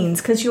some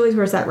scenes because she always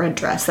wears that red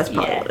dress. That's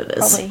probably what it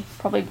is.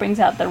 Probably brings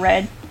out the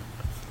red.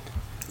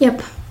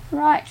 Yep.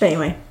 Right. But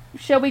anyway.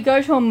 Shall we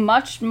go to a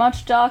much,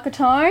 much darker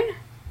tone?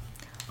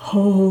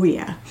 Oh,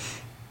 yeah.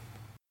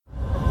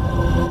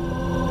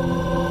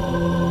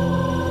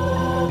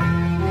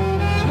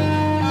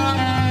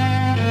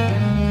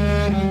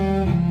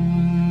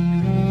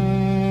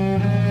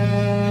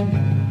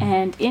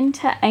 And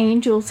into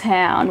Angel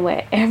Town,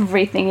 where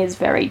everything is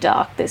very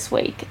dark this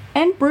week.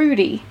 And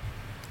broody.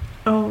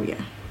 Oh,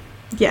 yeah.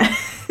 Yeah.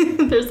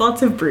 There's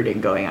lots of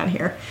brooding going on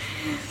here.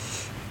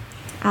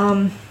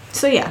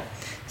 So, yeah.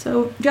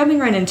 So, jumping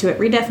right into it,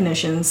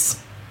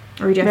 redefinitions.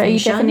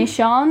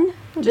 Redefinition?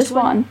 Just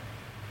one.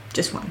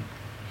 Just one.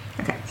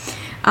 Okay.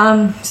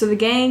 So the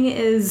gang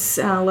is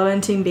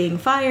lamenting being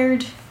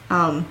fired. There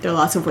are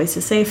lots of ways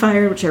to say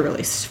fired, which I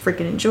really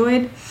freaking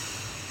enjoyed.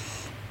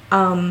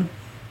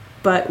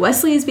 But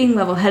Wesley is being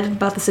level-headed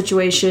about the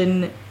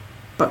situation,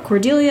 but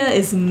Cordelia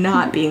is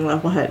not being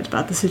level-headed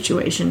about the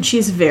situation.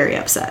 She's very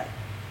upset.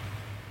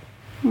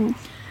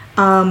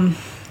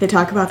 They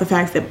talk about the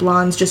fact that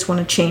blondes just want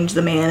to change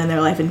the man in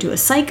their life into a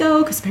psycho,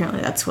 because apparently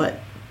that's what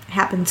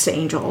happens to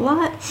Angel a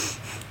lot.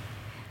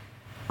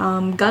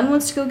 Gunn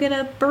wants to go get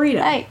a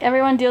burrito. Hey,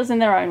 everyone deals in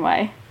their own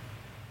way.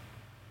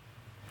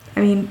 I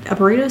mean, a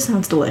burrito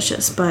sounds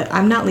delicious, but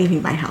I'm not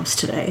leaving my house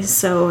today,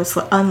 so it's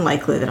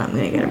unlikely that I'm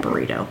going to get a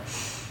burrito.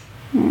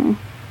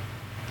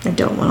 I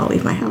don't want to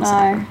leave my house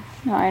ever.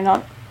 No,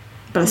 not.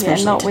 But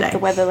especially not today. with the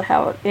weather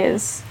how it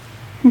is.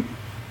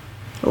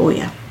 Oh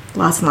yeah,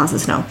 lots and lots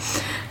of snow.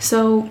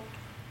 So,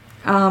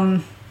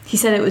 he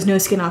said it was no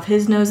skin off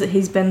his nose that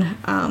he's been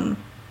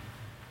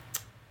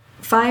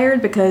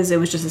fired because it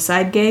was just a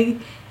side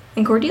gig.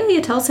 And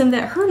Cordelia tells him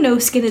that her no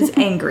skin is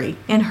angry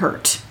and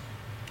hurt.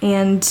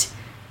 And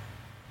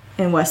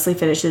Wesley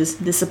finishes,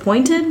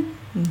 disappointed?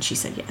 And she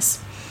said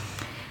yes.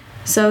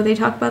 So they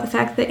talk about the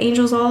fact that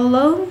Angel's all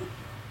alone.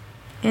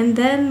 And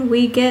then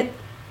we get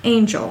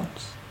Angel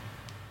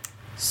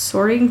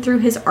sorting through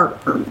his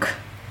artwork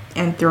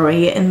and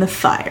throwing it in the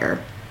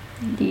fire.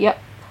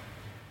 Yep.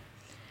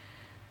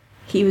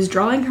 He was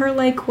drawing her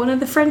like one of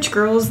the French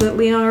girls that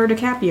Leonardo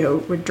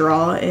DiCaprio would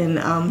draw in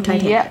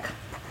Titanic. Yep.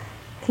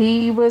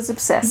 He was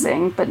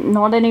obsessing, but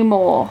not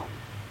anymore.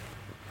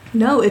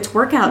 No, it's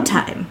workout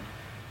time.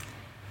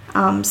 /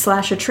 a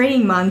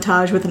training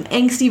montage with an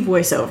angsty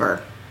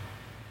voiceover.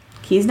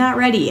 He's not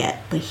ready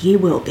yet, but he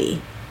will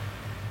be.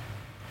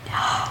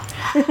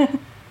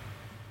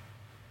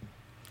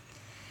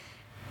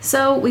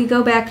 So we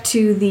go back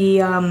to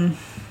the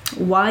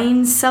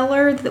wine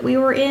cellar that we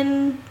were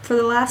in for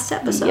the last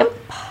episode. Yep.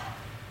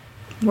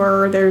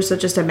 Where there's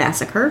just a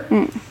massacre.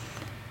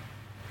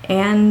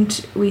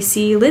 And we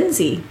see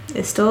Lindsay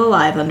is still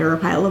alive under a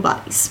pile of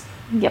bodies.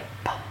 Yep.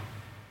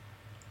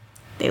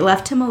 They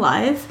left him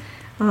alive.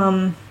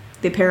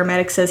 The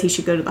paramedic says he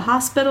should go to the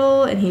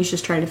hospital, and he's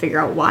just trying to figure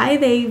out why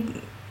they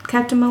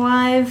kept him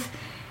alive.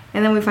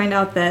 And then we find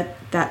out that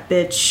that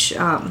bitch,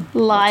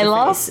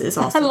 Lila, is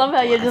also I love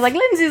how you're alive. just like,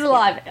 Lindsay's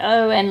alive. Yeah.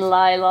 Oh, and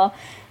Lila.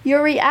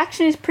 Your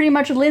reaction is pretty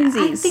much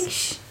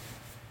Lindsay's.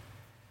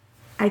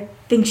 I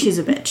think she's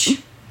a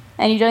bitch.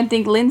 And you don't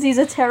think Lindsay's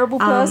a terrible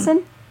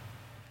person?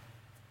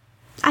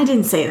 I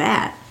didn't say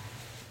that.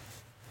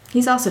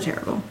 He's also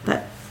terrible,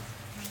 but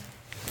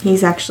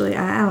he's actually,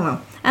 I don't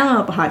know. I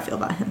don't know how I feel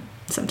about him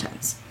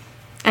sometimes.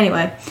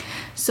 Anyway,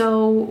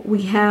 so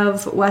we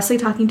have Wesley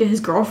talking to his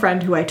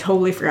girlfriend, who I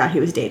totally forgot he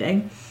was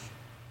dating.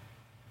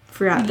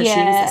 Forgot that she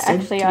existed,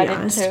 actually, to I be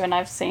honest. did too, and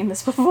I've seen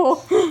this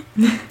before.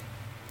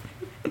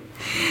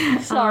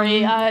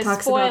 Sorry, talks about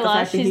the spoiler,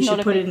 fact that he she's should not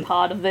a put big in-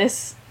 part of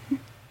this.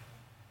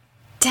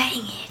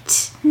 Dang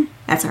it.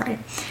 That's alright.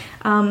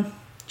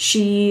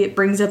 She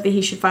brings up that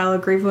he should file a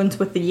grievance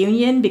with the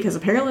union because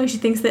apparently she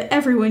thinks that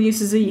everyone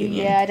uses a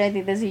union. Yeah, I don't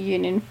think there's a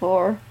union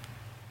for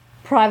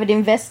private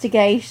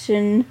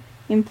investigation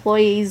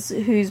employees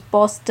whose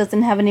boss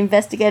doesn't have an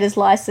investigator's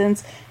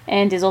license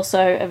and is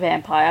also a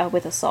vampire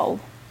with a soul.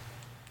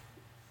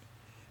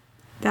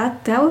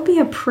 That would be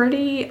a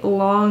pretty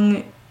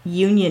long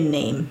union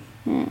name.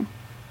 I'm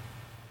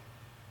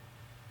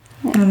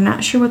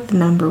not sure what the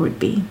number would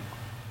be.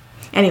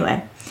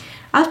 Anyway,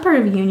 I was part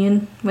of a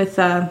union with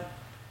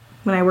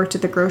when I worked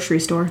at the grocery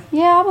store.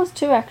 Yeah, I was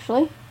too,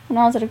 actually, when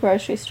I was at a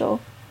grocery store.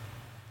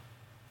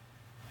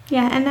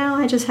 Yeah, and now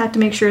I just have to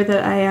make sure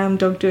that I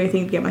don't do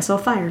anything to get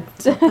myself fired.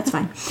 So that's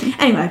fine.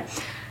 Anyway,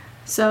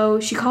 so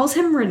she calls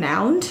him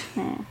renowned.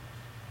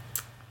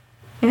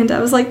 And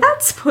I was like,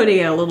 that's laying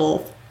it on a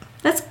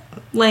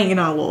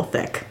little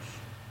thick.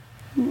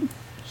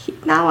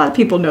 Not a lot of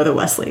people know that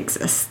Wesley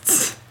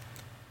exists.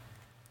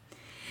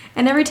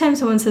 And every time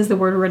someone says the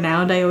word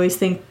renowned, I always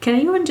think, can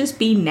anyone just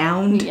be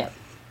nouned? Yep.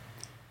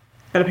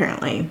 But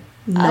apparently,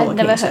 no one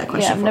can answer that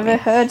question I've for never me.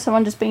 heard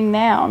someone just being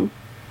noun.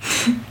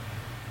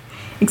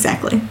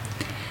 Exactly.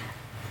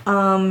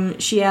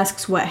 She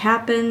asks what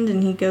happened,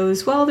 and he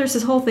goes, well, there's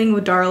this whole thing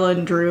with Darla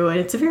and Drew, and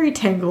it's a very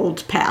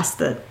tangled past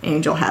that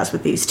Angel has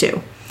with these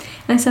two.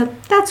 And I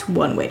said, that's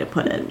one way to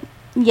put it.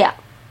 Yeah.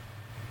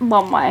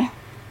 One way.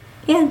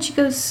 Yeah, and she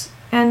goes,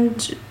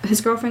 And his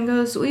girlfriend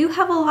goes, well, you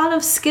have a lot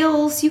of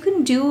skills. You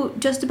can do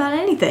just about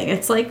anything.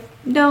 It's like,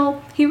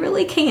 no, he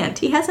really can't.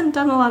 He hasn't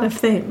done a lot of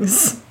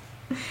things.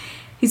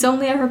 He's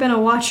only ever been a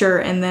watcher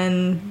and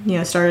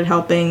then, started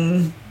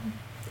helping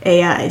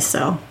AI,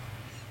 so.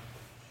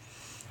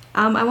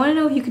 I want to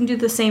know if you can do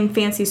the same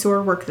fancy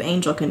sword work the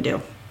Angel can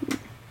do.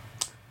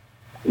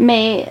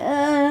 Me,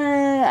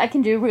 I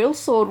can do real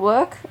sword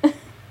work.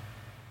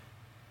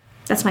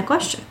 That's my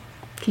question.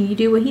 Can you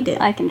do what he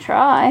did? I can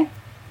try.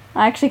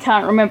 I actually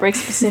can't remember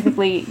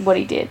specifically what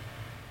he did.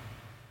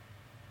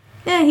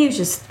 Yeah, he was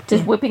just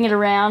whipping it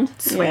around.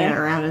 Swinging it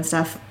around and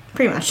stuff.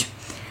 Pretty much.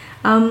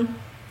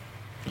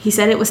 He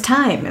said it was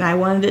time, and I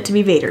wanted it to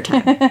be Vader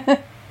time.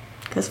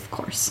 Because, of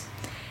course.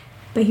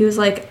 But he was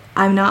like,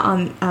 I'm not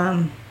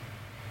on...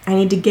 I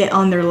need to get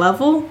on their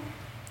level.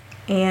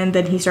 And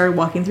then he started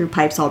walking through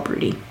pipes all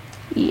broody.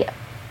 Yeah.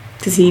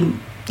 Because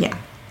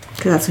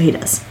that's what he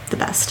does the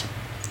best.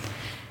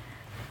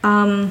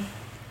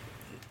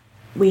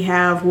 We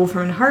have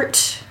Wolfram and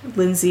Hart,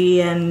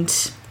 Lindsay,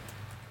 and...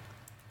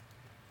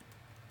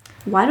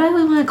 Why do I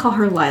always want to call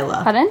her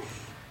Lila? Pardon?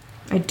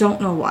 I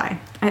don't know why.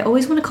 I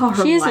always want to call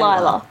her Lila. She is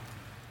Lila.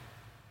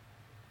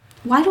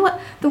 Why do I...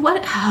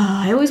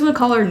 I always want to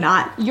call her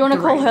not... You want to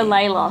call her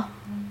Layla.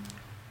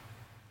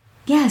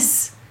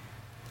 Yes.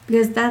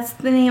 Because that's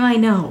the name I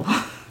know.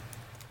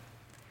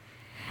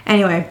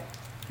 Anyway,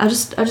 I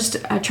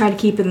try to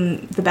keep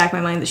in the back of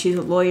my mind that she's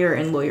a lawyer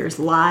and lawyers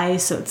lie,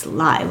 so it's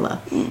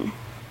Lila.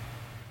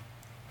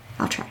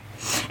 I'll try.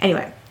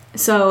 Anyway,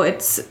 so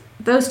it's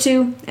those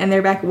two, and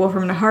they're back at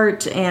Wolfram and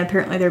Hart, and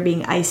apparently they're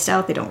being iced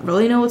out. They don't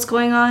really know what's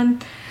going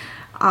on.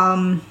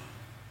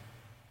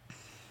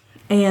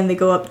 And they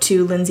go up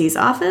to Lindsay's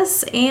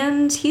office,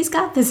 and he's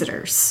got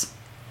visitors.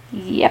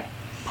 Yep.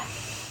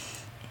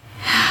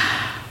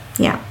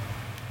 Yeah.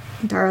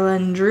 Darla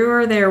and Drew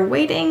are there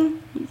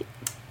waiting.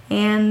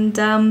 And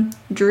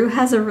Drew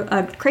has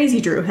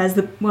Crazy Drew has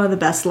one of the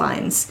best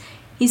lines.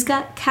 He's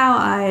got cow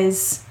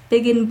eyes,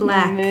 big and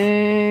black.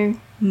 Moo.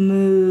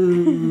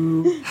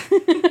 Moo.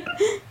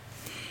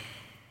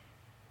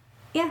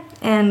 Yeah,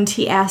 and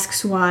he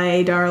asks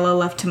why Darla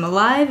left him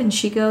alive, and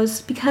she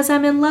goes, because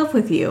I'm in love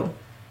with you.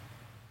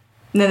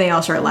 And then they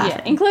all start laughing.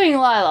 Yeah, including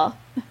Lila.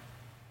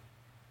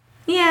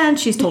 Yeah, and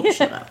she's told to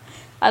shut up.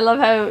 I love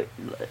how...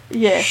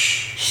 Yeah.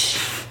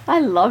 I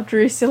love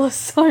Drusilla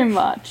so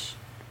much.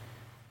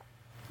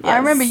 Yes. I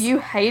remember you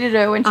hated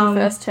her when she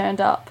first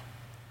turned up.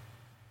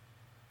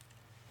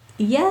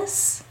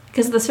 Yes,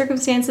 because of the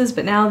circumstances,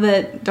 but now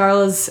that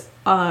Darla's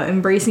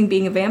embracing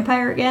being a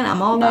vampire again,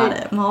 I'm all about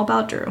it. I'm all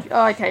about Drew.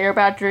 Oh, okay, you're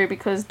about Drew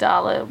because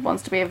Darla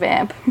wants to be a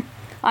vamp.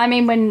 I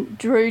mean, when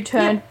Drew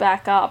turned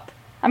up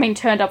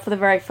for the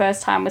very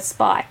first time with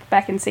Spike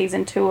back in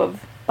season 2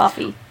 of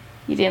Buffy,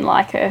 you didn't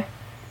like her.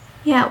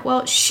 Yeah,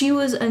 well, she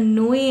was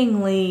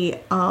annoyingly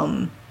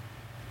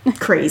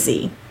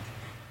crazy.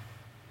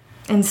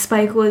 And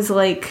Spike was,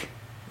 like,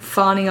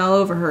 fawning all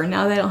over her.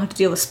 Now that I don't have to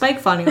deal with Spike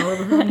fawning all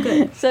over her, I'm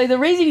good. So the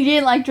reason you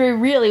didn't like Drew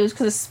really was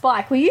because of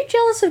Spike. Were you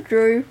jealous of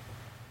Drew?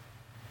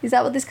 Is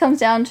that what this comes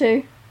down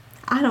to?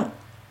 I don't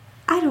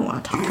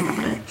want to talk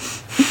about it.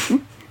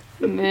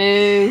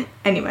 Moo.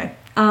 Anyway,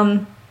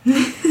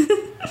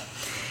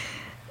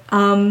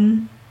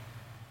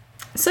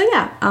 so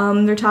yeah,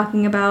 they're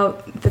talking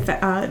about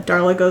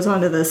Darla goes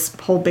on to this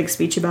whole big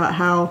speech about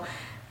how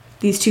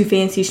these two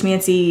fancy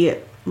schmancy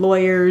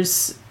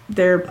lawyers,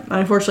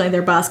 unfortunately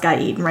their boss got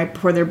eaten right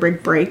before their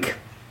big break.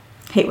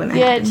 Hate when that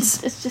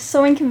happens. It's just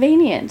so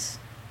inconvenient.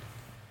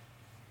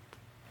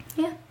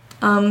 Yeah.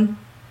 Darla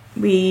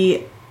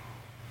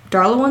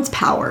wants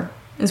power,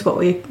 is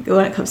what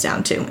it comes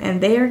down to, and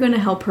they are going to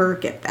help her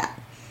get that.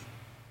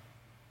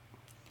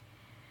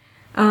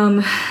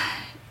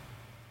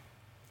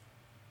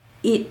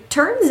 It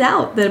turns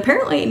out that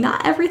apparently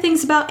not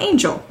everything's about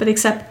Angel, but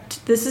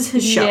except this is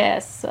his show.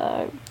 Yes,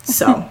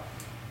 So,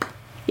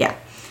 yeah.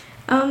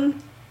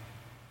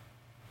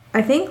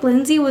 I think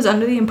Lindsay was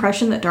under the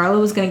impression that Darla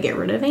was going to get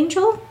rid of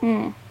Angel,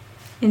 and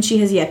she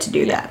has yet to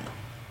do that.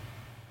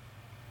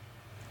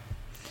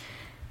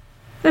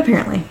 But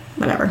apparently,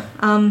 whatever.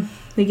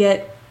 We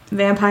get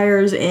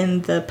vampires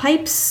in the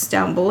pipes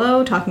down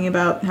below talking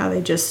about how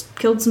they just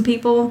killed some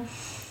people.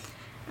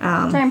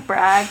 Don't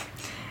brag.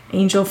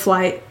 Angel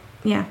flies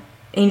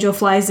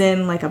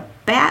in like a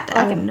bat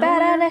out of nowhere.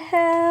 Bat out of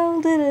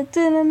hell.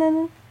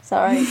 Da-da-da-da-da.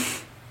 Sorry.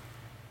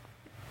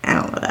 I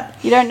don't know that.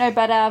 You don't know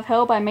Bat Out of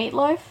Hell by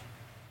Meatloaf?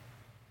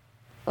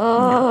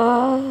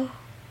 Oh.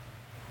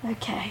 No.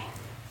 Okay.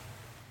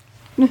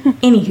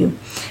 Anywho,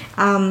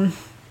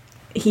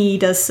 he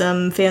does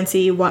some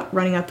fancy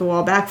running up the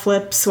wall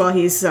backflips while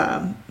he's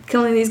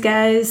killing these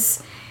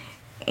guys,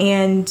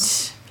 and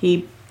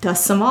he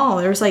dusts them all.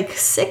 There's like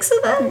 6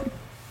 of them,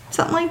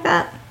 something like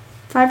that,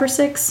 5 or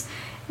 6,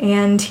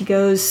 and he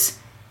goes,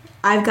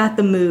 I've got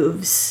the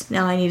moves,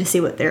 now I need to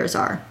see what theirs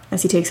are,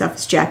 as he takes off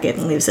his jacket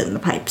and leaves it in the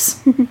pipes.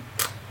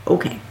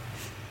 Okay.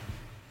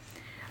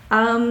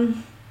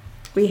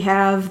 We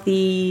have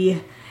the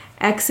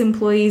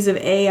ex-employees of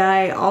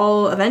AI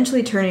all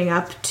eventually turning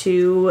up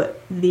to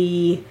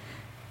the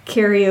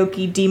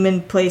karaoke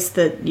demon place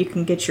that you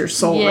can get your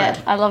soul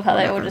read. I love how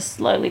they all Whatever. just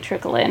slowly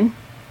trickle in.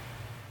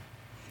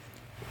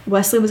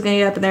 Wesley was going to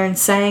get up in there and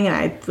sang, and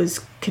I was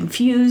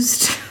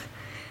confused.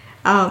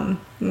 And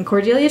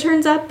Cordelia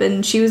turns up,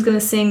 and she was going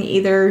to sing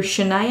either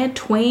Shania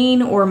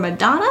Twain or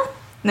Madonna.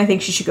 And I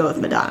think she should go with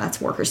Madonna. That's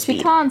more her She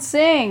speed. can't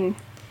sing.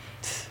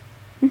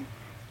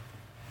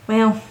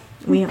 Well,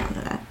 we all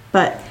know that.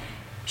 But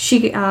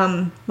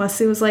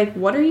Wesley was like,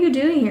 "What are you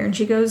doing here?" And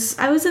she goes,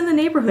 "I was in the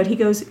neighborhood." He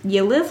goes,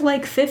 "You live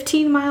like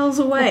 15 miles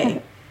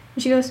away."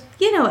 And she goes,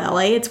 "You know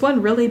LA, it's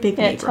one really big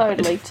Yeah,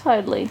 neighborhood."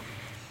 totally.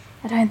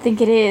 I don't think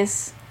it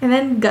is. And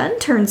then Gunn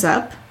turns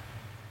up.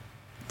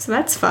 So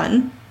that's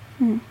fun.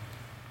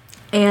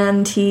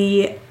 And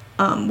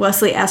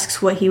Wesley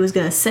asks what he was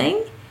going to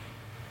sing.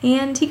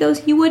 And he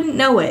goes, "You wouldn't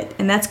know it."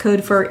 And that's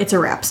code for it's a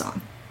rap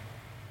song.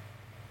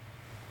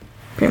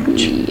 Pretty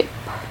much. Yep.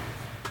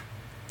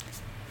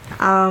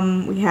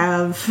 We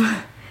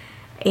have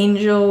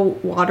Angel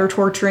water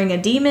torturing a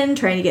demon,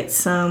 trying to get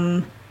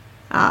some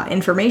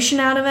information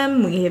out of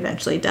him. He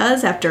eventually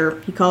does after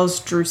he calls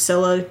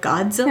Drusilla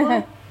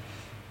Godzilla.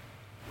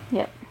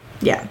 Yep.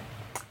 Yeah.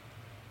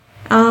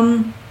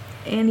 And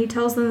he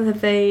tells them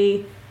that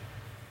they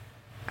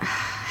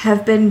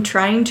have been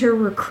trying to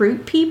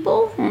recruit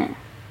people.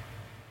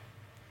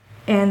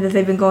 And that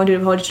they've been going to a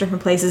whole bunch of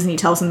different places, and he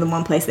tells them the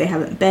one place they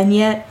haven't been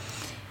yet.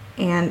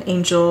 And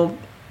Angel,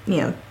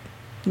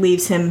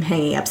 leaves him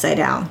hanging upside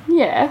down.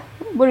 Yeah,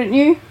 wouldn't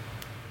you?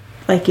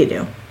 Like you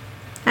do.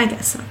 I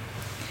guess so.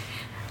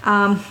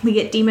 We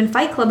get Demon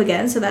Fight Club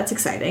again, so that's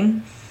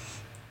exciting.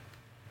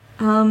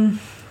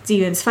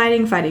 Demons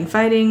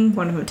fighting.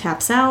 One of them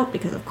taps out,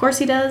 because of course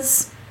he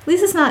does. At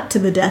least it's not to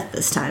the death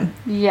this time.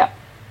 Yep.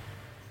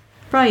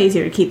 Probably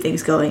easier to keep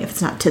things going if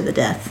it's not to the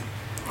death.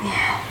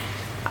 Yeah.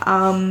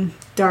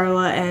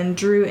 Darla and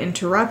Drew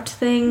interrupt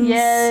things.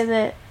 Yeah,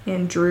 that.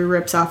 And Drew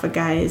rips off a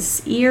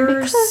guy's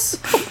ears.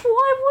 Because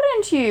why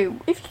wouldn't you?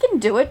 If you can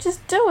do it,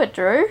 just do it,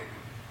 Drew.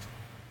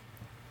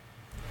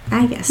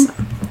 I guess so.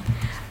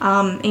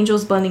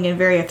 Angel's blending in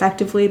very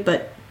effectively,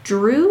 but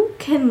Drew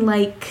can,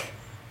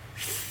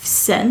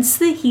 sense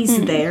that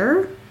he's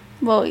there.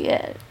 Well,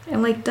 yeah.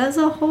 And, does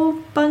a whole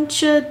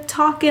bunch of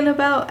talking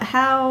about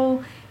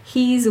how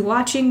he's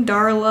watching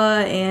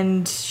Darla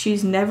and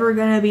she's never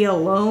gonna be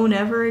alone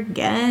ever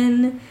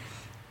again.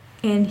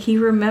 And he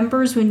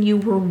remembers when you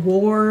were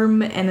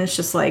warm, and it's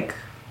just like,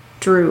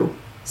 Drew,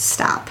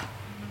 stop.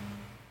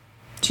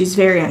 She's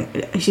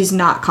she's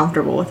not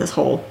comfortable with this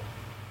whole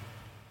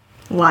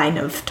line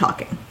of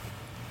talking.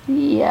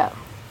 Yeah.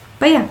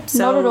 But yeah,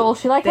 so not at all.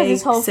 She has they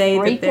this whole say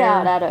that freak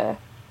out at her.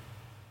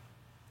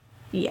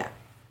 Yeah.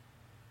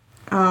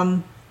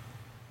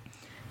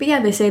 But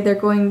yeah, they say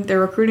they're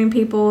recruiting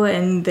people,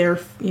 and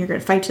you're gonna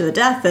fight to the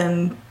death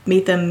and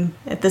meet them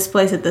at this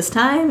place at this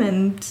time,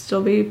 and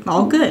still be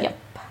all good. Yep.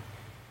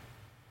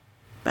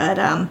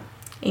 But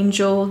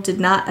Angel did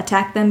not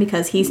attack them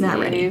because he's not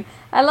ready.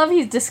 I love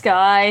his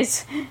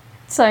disguise.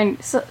 So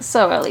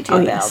early 2000s.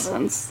 Oh,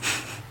 yes.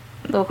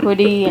 The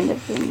hoodie and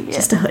everything. Yeah.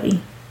 Just a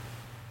hoodie.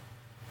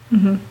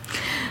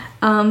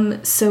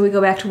 So we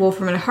go back to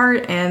Wolfram and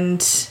Hart,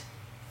 and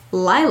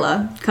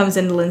Lila comes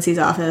into Lindsay's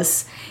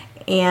office,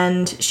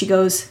 and she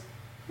goes,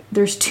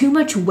 "There's too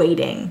much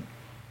waiting.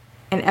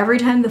 And every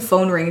time the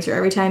phone rings or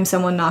every time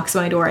someone knocks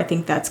on my door, I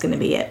think that's going to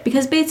be it."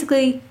 Because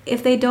basically,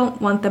 if they don't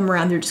want them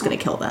around, they're just going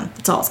to kill them.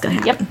 That's all that's going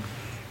to happen.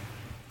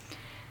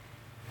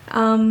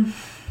 Yep.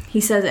 He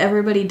says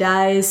everybody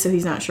dies, so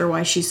he's not sure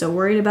why she's so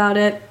worried about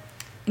it.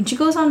 And she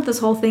goes on with this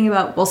whole thing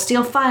about, we'll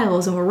steal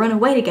files and we'll run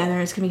away together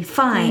and it's going to be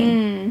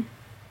fine.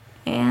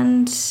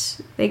 And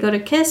they go to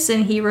kiss,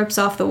 and he rips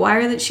off the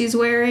wire that she's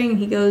wearing.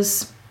 He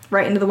goes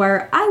right into the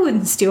wire. "I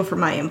wouldn't steal from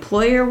my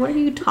employer. What are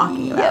you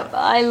talking about?" Yep,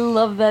 I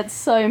love that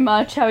so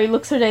much. How he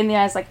looks her in the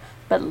eyes like,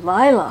 "But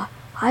Lila,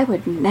 I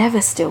would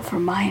never steal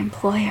from my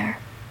employer."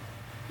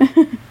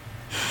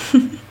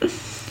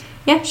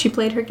 Yeah, she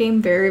played her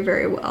game very,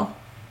 very well.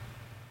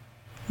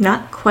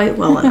 Not quite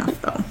well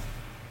enough, though.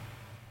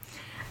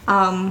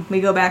 We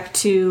go back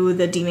to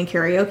the demon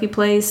karaoke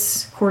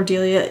place.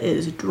 Cordelia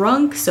is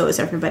drunk, so is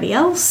everybody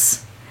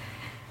else.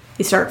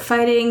 They start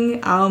fighting.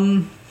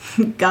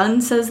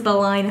 Gunn says the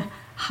line,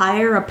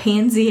 "Hire a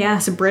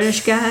pansy-ass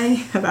British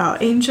guy,"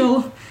 about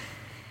Angel.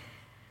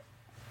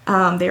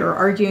 They were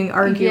arguing.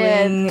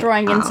 Yeah,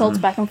 throwing insults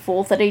back and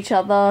forth at each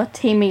other,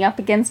 teaming up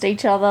against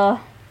each other.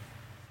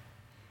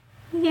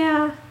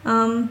 Yeah.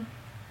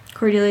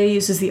 Cordelia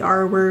uses the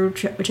R word,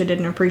 which I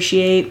didn't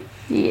appreciate.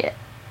 Yeah.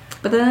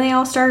 But then they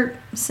all start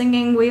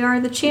singing "We Are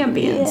the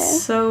Champions," Yeah.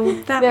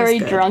 so that Very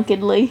was good.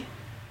 drunkenly.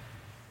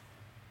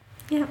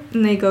 Yeah,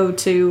 and they go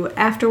to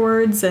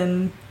afterwards,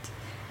 and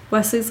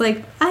Wesley's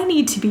like, "I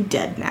need to be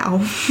dead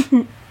now."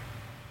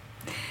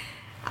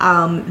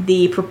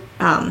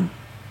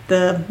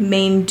 The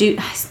main dude,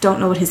 I don't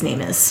know what his name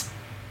is.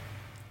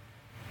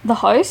 The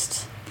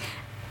host?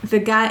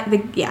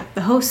 The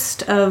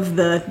host of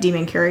the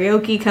Demon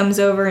Karaoke comes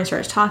over and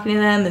starts talking to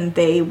them, and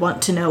they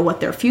want to know what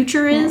their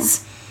future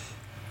is.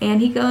 And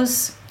he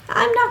goes,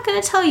 "I'm not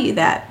going to tell you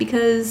that,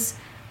 because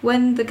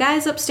when the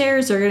guys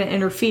upstairs are going to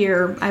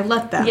interfere, I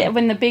let them. Yeah,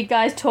 when the big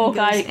guys talk,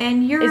 Goes,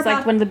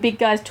 like when the big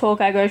guys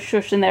talk, I go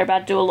shush, and they're about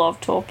to do a lot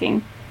of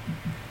talking.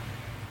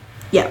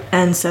 Yeah,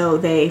 and so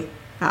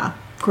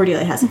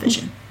Cordelia has a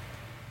vision.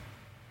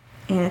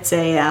 And it's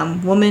a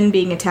woman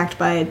being attacked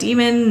by a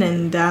demon,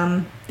 and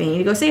they need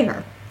to go save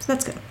her. So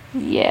that's good.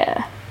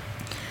 Yeah.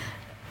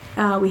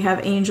 We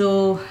have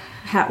Angel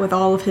with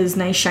all of his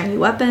nice shiny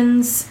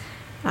weapons,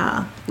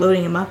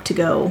 loading him up to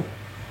go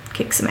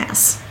kick some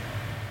ass.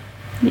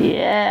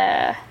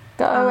 Yeah.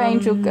 Go,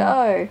 Angel,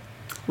 go.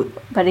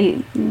 But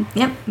he...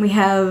 Yep, we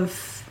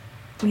have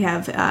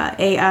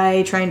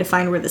AI trying to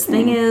find where this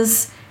thing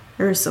is.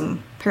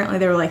 Apparently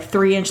there were like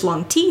 3-inch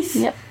long teeth.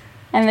 Yep.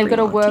 And they've got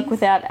to work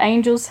without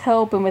Angel's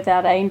help and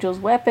without Angel's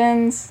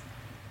weapons.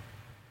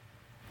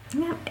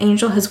 Yep,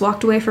 Angel has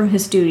walked away from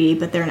his duty,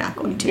 but they're not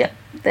going to. Yep,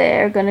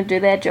 they're going to do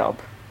their job.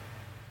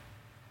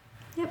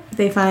 Yep,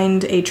 they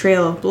find a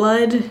trail of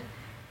blood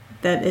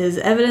that is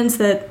evidence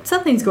that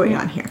something's going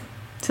on here.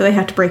 So they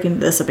have to break into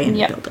this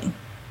abandoned building.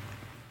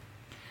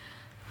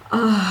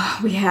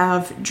 We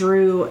have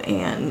Drew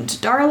and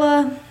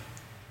Darla.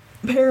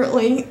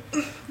 Apparently,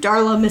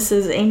 Darla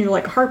misses Angel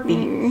like a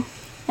heartbeat.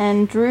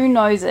 And Drew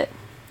knows it.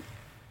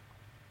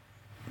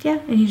 Yeah,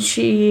 and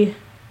she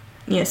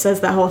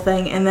says that whole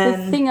thing, and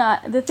then...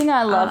 The thing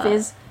I love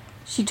is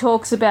she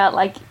talks about,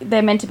 like,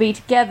 they're meant to be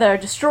together,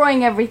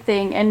 destroying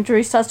everything, and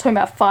Drew starts talking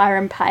about fire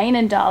and pain,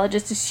 and Darla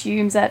just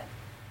assumes that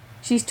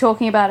she's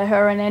talking about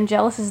her and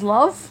Angelus'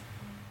 love.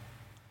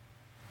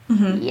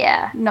 Mm-hmm.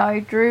 Yeah, no,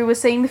 Drew was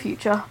seeing the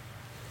future.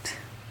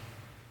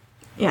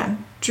 Yeah,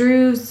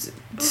 Drew's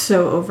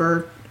so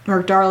over...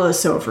 Or Darla is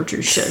so over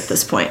Drew's shit at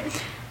this point.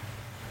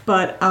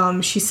 But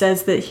she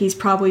says that he's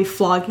probably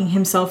flogging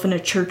himself in a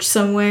church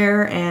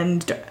somewhere,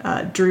 and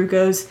Drew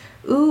goes,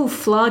 "Ooh,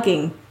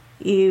 flogging.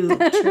 Ew,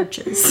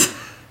 churches."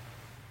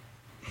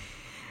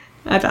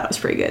 I thought it was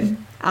pretty good.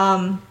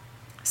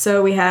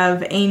 So we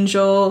have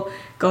Angel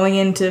going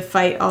in to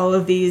fight all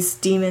of these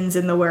demons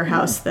in the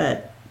warehouse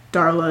that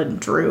Darla and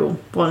Drew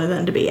wanted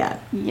them to be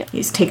at. Yep.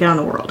 He's taking on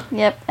the world.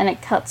 Yep, and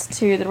it cuts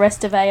to the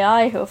rest of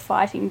AI who are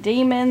fighting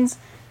demons,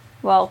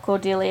 while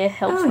Cordelia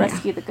helps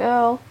rescue the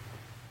girl.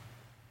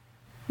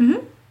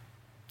 Mm-hmm.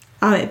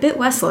 It bit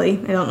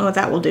Wesley. I don't know what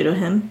that will do to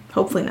him.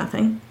 Hopefully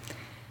nothing.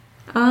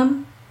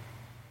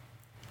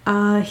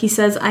 He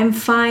says, "I'm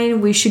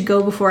fine. We should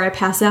go before I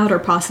pass out or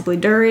possibly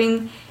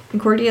during." And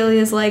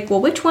Cordelia's like,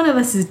 "Well, which one of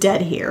us is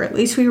dead here? At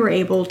least we were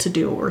able to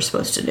do what we're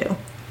supposed to do."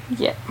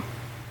 Yeah.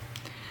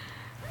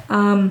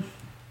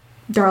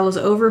 Darla's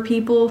over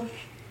people.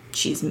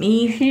 She's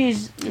me.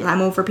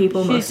 I'm over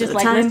people most of the time. She's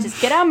just like, let's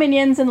just get our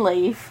minions and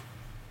leave.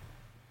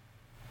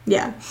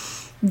 Yeah.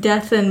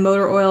 Death and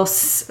motor oil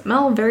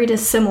smell very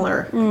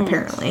dissimilar,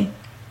 apparently.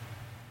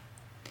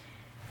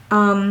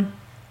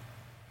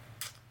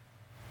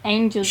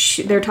 Angels.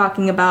 They're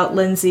talking about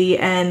Lindsay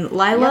and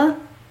Lila,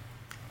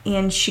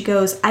 and she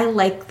goes, "I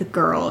like the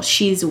girl.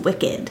 She's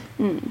wicked."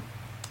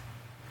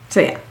 So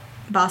yeah,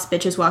 boss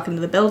bitches walk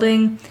into the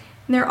building,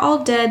 and they're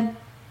all dead,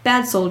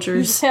 bad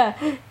soldiers. Yeah.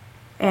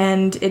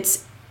 And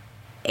it's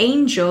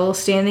Angel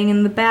standing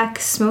in the back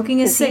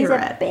smoking a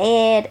cigarette. He's a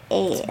bad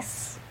ass.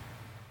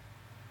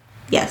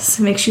 Yes,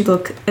 it makes you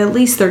look at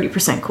least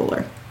 30%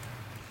 cooler.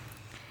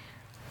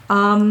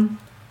 And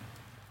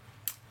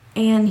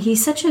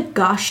he's such a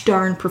gosh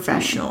darn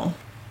professional.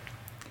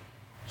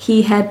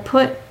 He had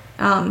put,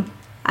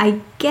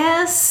 I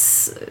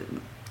guess,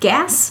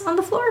 gas on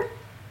the floor.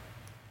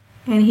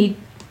 And he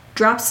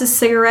drops his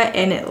cigarette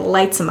and it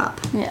lights him up.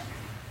 Yeah.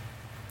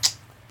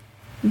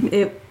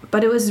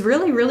 But it was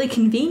really, really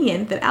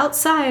convenient that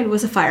outside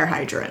was a fire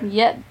hydrant.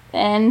 Yep.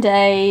 And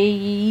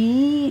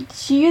what'd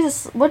she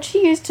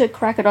use to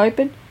crack it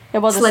open? It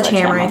was a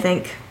sledgehammer, I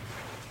think.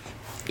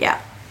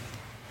 Yeah.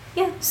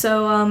 Yeah,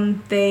 so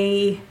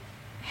they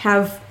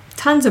have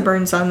tons of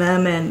burns on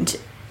them, and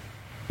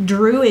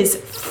Drew is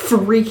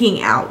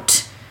freaking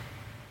out.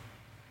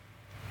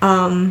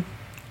 And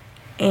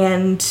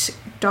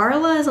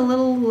Darla is a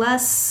little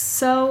less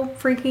so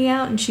freaking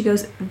out, and she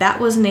goes, "That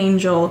was an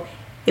angel.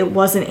 It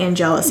wasn't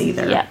Angelus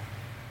either." Yeah.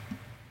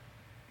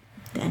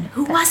 Then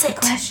who was it?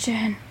 The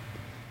question.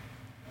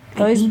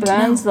 Those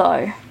burns,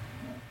 though.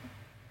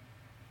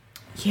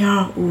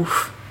 Yeah,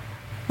 oof.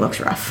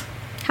 Looks rough.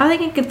 How are they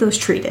going to get those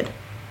treated?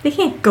 They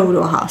can't go to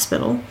a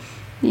hospital.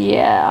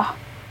 Yeah.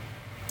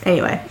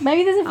 Anyway.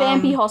 Maybe there's a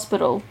vampy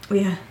hospital.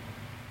 Yeah.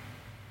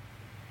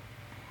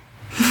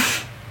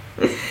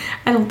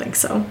 I don't think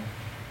so.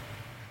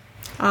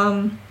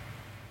 I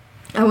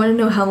want to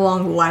know how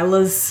long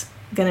Lila's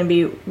going to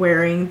be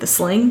wearing the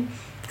sling.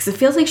 Because it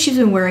feels like she's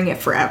been wearing it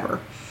forever.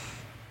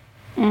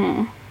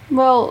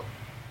 Well...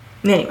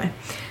 Anyway.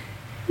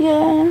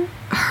 Yeah.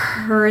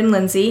 Her and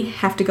Lindsay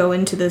have to go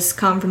into this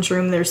conference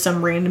room. There's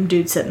some random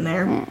dude sitting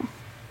there.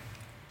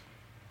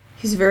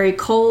 He's very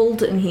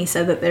cold, and he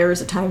said that there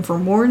is a time for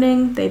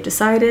mourning, they've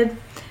decided.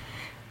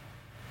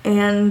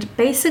 And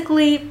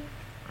basically,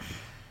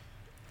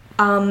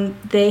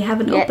 they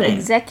have an opening.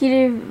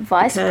 Executive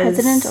Vice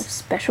President of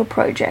Special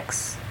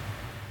Projects.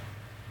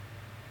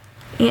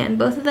 And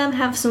both of them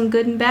have some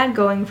good and bad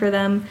going for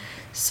them.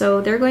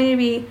 So they're going to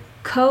be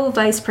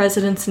co-vice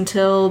presidents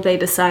until they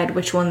decide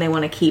which one they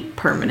want to keep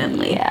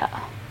permanently.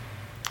 Yeah.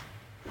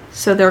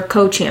 So they're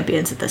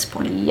co-champions at this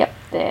point. Yep,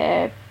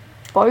 they're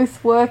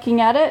both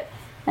working at it.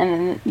 And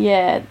then,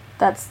 yeah,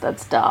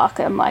 that's dark.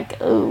 I'm like,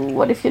 oh,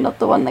 what if you're not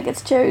the one that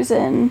gets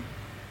chosen?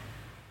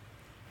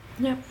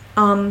 Yep.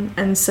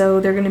 And so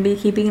they're going to be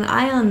keeping an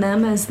eye on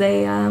them as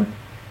they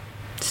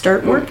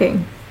start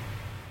working.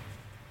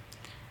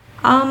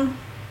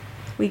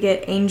 We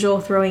get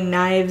Angel throwing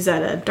knives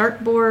at a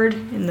dartboard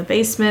in the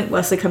basement.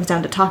 Wesley comes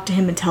down to talk to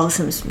him and tells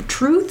him some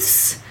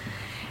truths.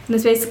 And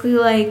it's basically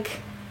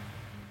like,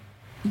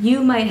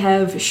 you might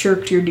have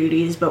shirked your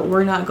duties, but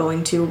we're not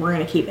going to. We're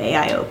going to keep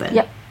AI open.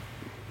 Yep.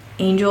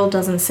 Angel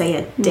doesn't say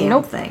a damn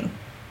Nope. thing.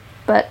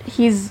 But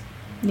he's...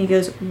 And he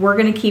goes, we're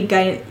going to keep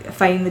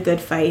fighting the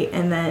good fight.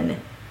 And then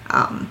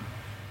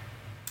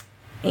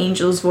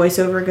Angel's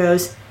voiceover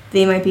goes,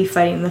 they might be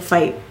fighting the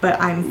fight,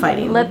 but I'm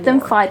fighting the war. Let them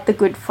fight the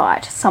good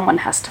fight. Someone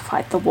has to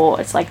fight the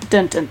war. It's like,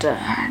 dun dun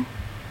dun.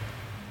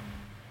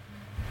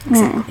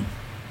 Exactly.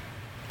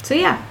 So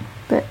yeah,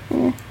 But,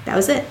 yeah. that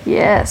was it.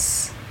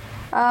 Yes.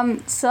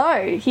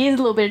 So, here's a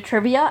little bit of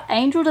trivia.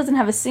 Angel doesn't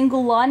have a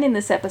single line in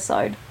this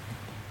episode.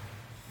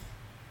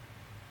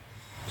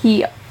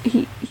 He's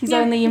Yeah,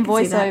 only in I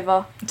can see that.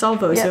 voiceover. It's all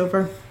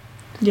voiceover.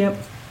 Yep.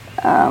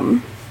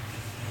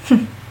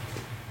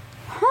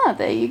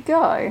 There you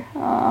go.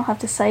 I'll have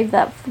to save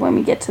that for when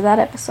we get to that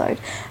episode.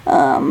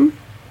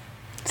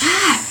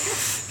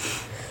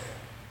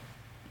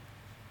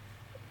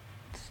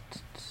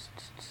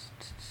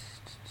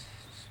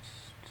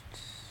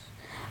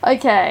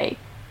 Okay,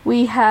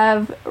 we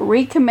have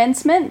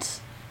recommencement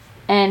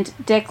and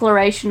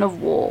declaration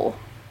of war.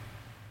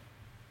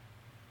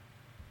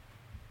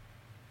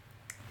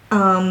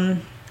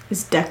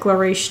 Is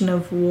declaration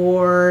of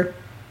war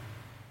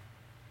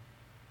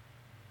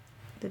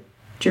the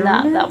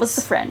Germans? Nah, that was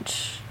the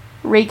French.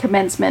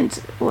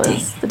 Recommencement was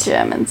Dang the it.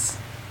 Germans.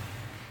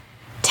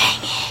 Dang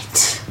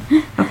it.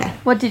 Okay.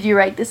 What did you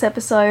rate this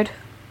episode?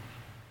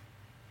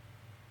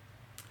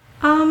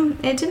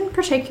 It didn't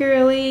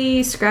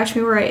particularly scratch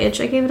me where I itch.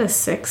 I gave it a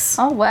 6.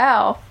 Oh,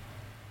 wow.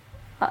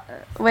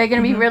 We're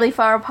going to be really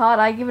far apart.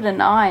 I give it a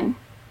 9.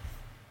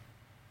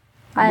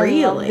 I love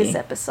Really? this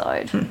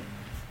episode.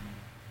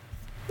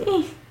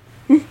 Eh.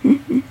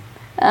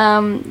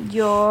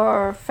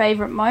 Your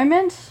favourite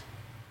moment?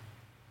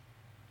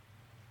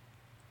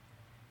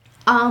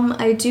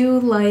 I do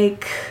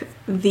like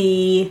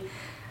the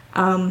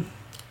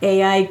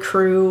AI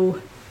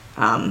crew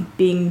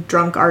being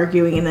drunk,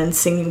 arguing, and then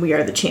singing "We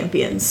Are the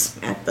Champions"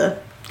 at the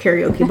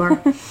karaoke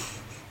bar.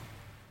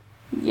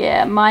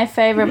 Yeah, my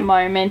favourite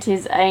moment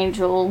is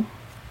Angel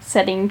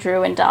setting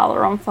Drew and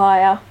Darla on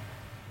fire.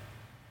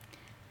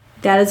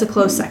 That is a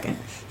close second.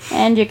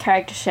 And your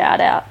character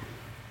shout out.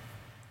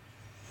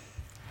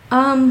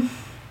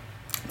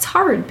 It's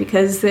hard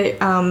because it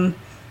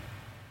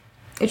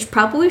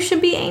probably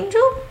should be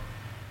Angel.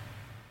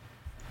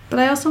 But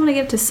I also want to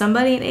give it to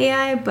somebody in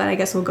AI, but I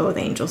guess we'll go with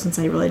Angel since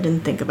I really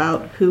didn't think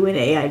about who in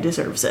AI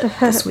deserves it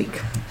this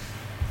week.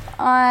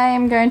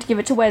 I'm going to give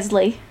it to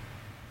Wesley.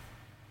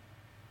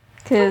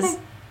 Because Okay.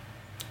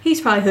 He's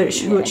probably who it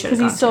should have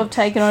gone he's sort of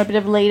taken on a bit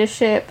of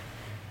leadership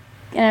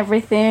and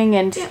everything,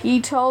 and Yeah.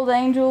 he told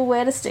Angel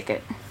where to stick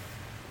it.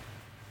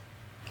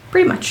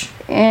 Pretty much.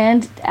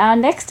 And our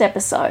next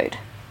episode,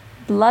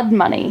 Blood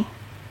Money.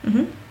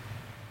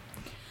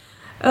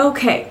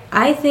 Okay,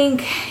 I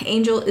think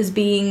Angel is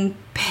being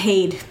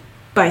paid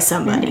by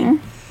somebody.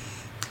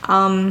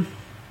 I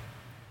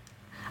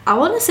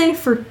want to say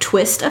for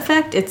twist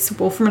effect, it's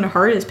Wolfram and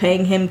Hart is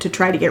paying him to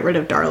try to get rid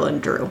of Darla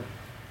and Drew.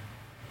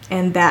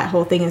 And that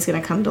whole thing is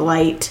going to come to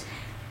light.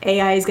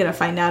 AI is going to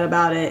find out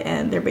about it,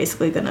 and they're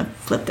basically going to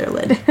flip their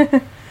lid.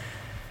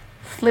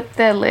 Flip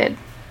their lid.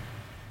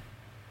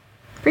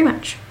 Pretty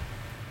much.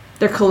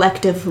 Their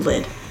collective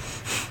lid.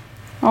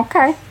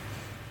 Okay.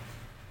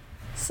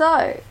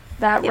 So,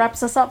 that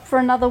wraps us up for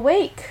another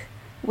week.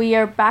 We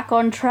are back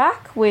on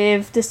track.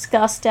 We've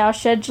discussed our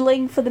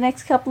scheduling for the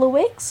next couple of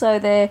weeks, so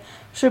there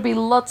should be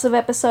lots of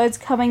episodes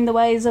coming the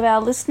ways of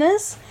our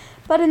listeners.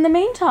 But in the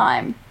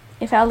meantime,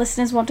 if our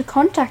listeners want to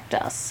contact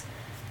us,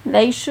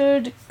 they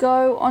should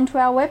go onto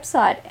our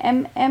website,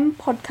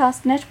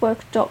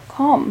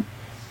 mmpodcastnetwork.com.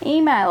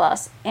 Email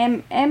us,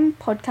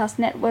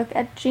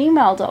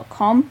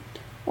 mmpodcastnetwork@gmail.com,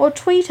 or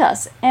tweet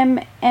us,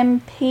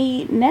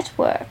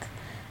 mmpnetwork.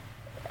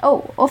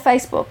 Oh, or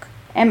Facebook,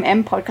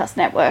 Podcast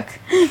Network.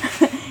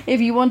 If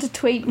you want to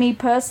tweet me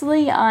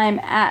personally, I'm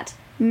at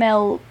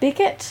Mel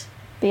Bickett,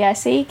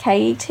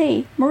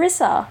 Bicket.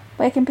 Marissa,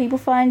 where can people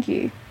find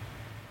you?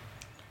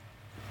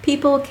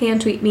 People can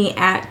tweet me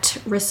at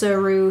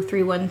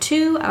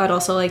Rissaru312. I would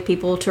also like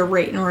people to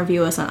rate and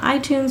review us on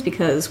iTunes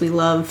because we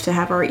love to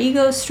have our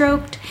egos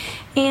stroked.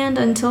 And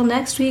until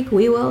next week,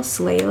 we will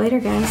slay you later,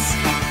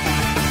 guys.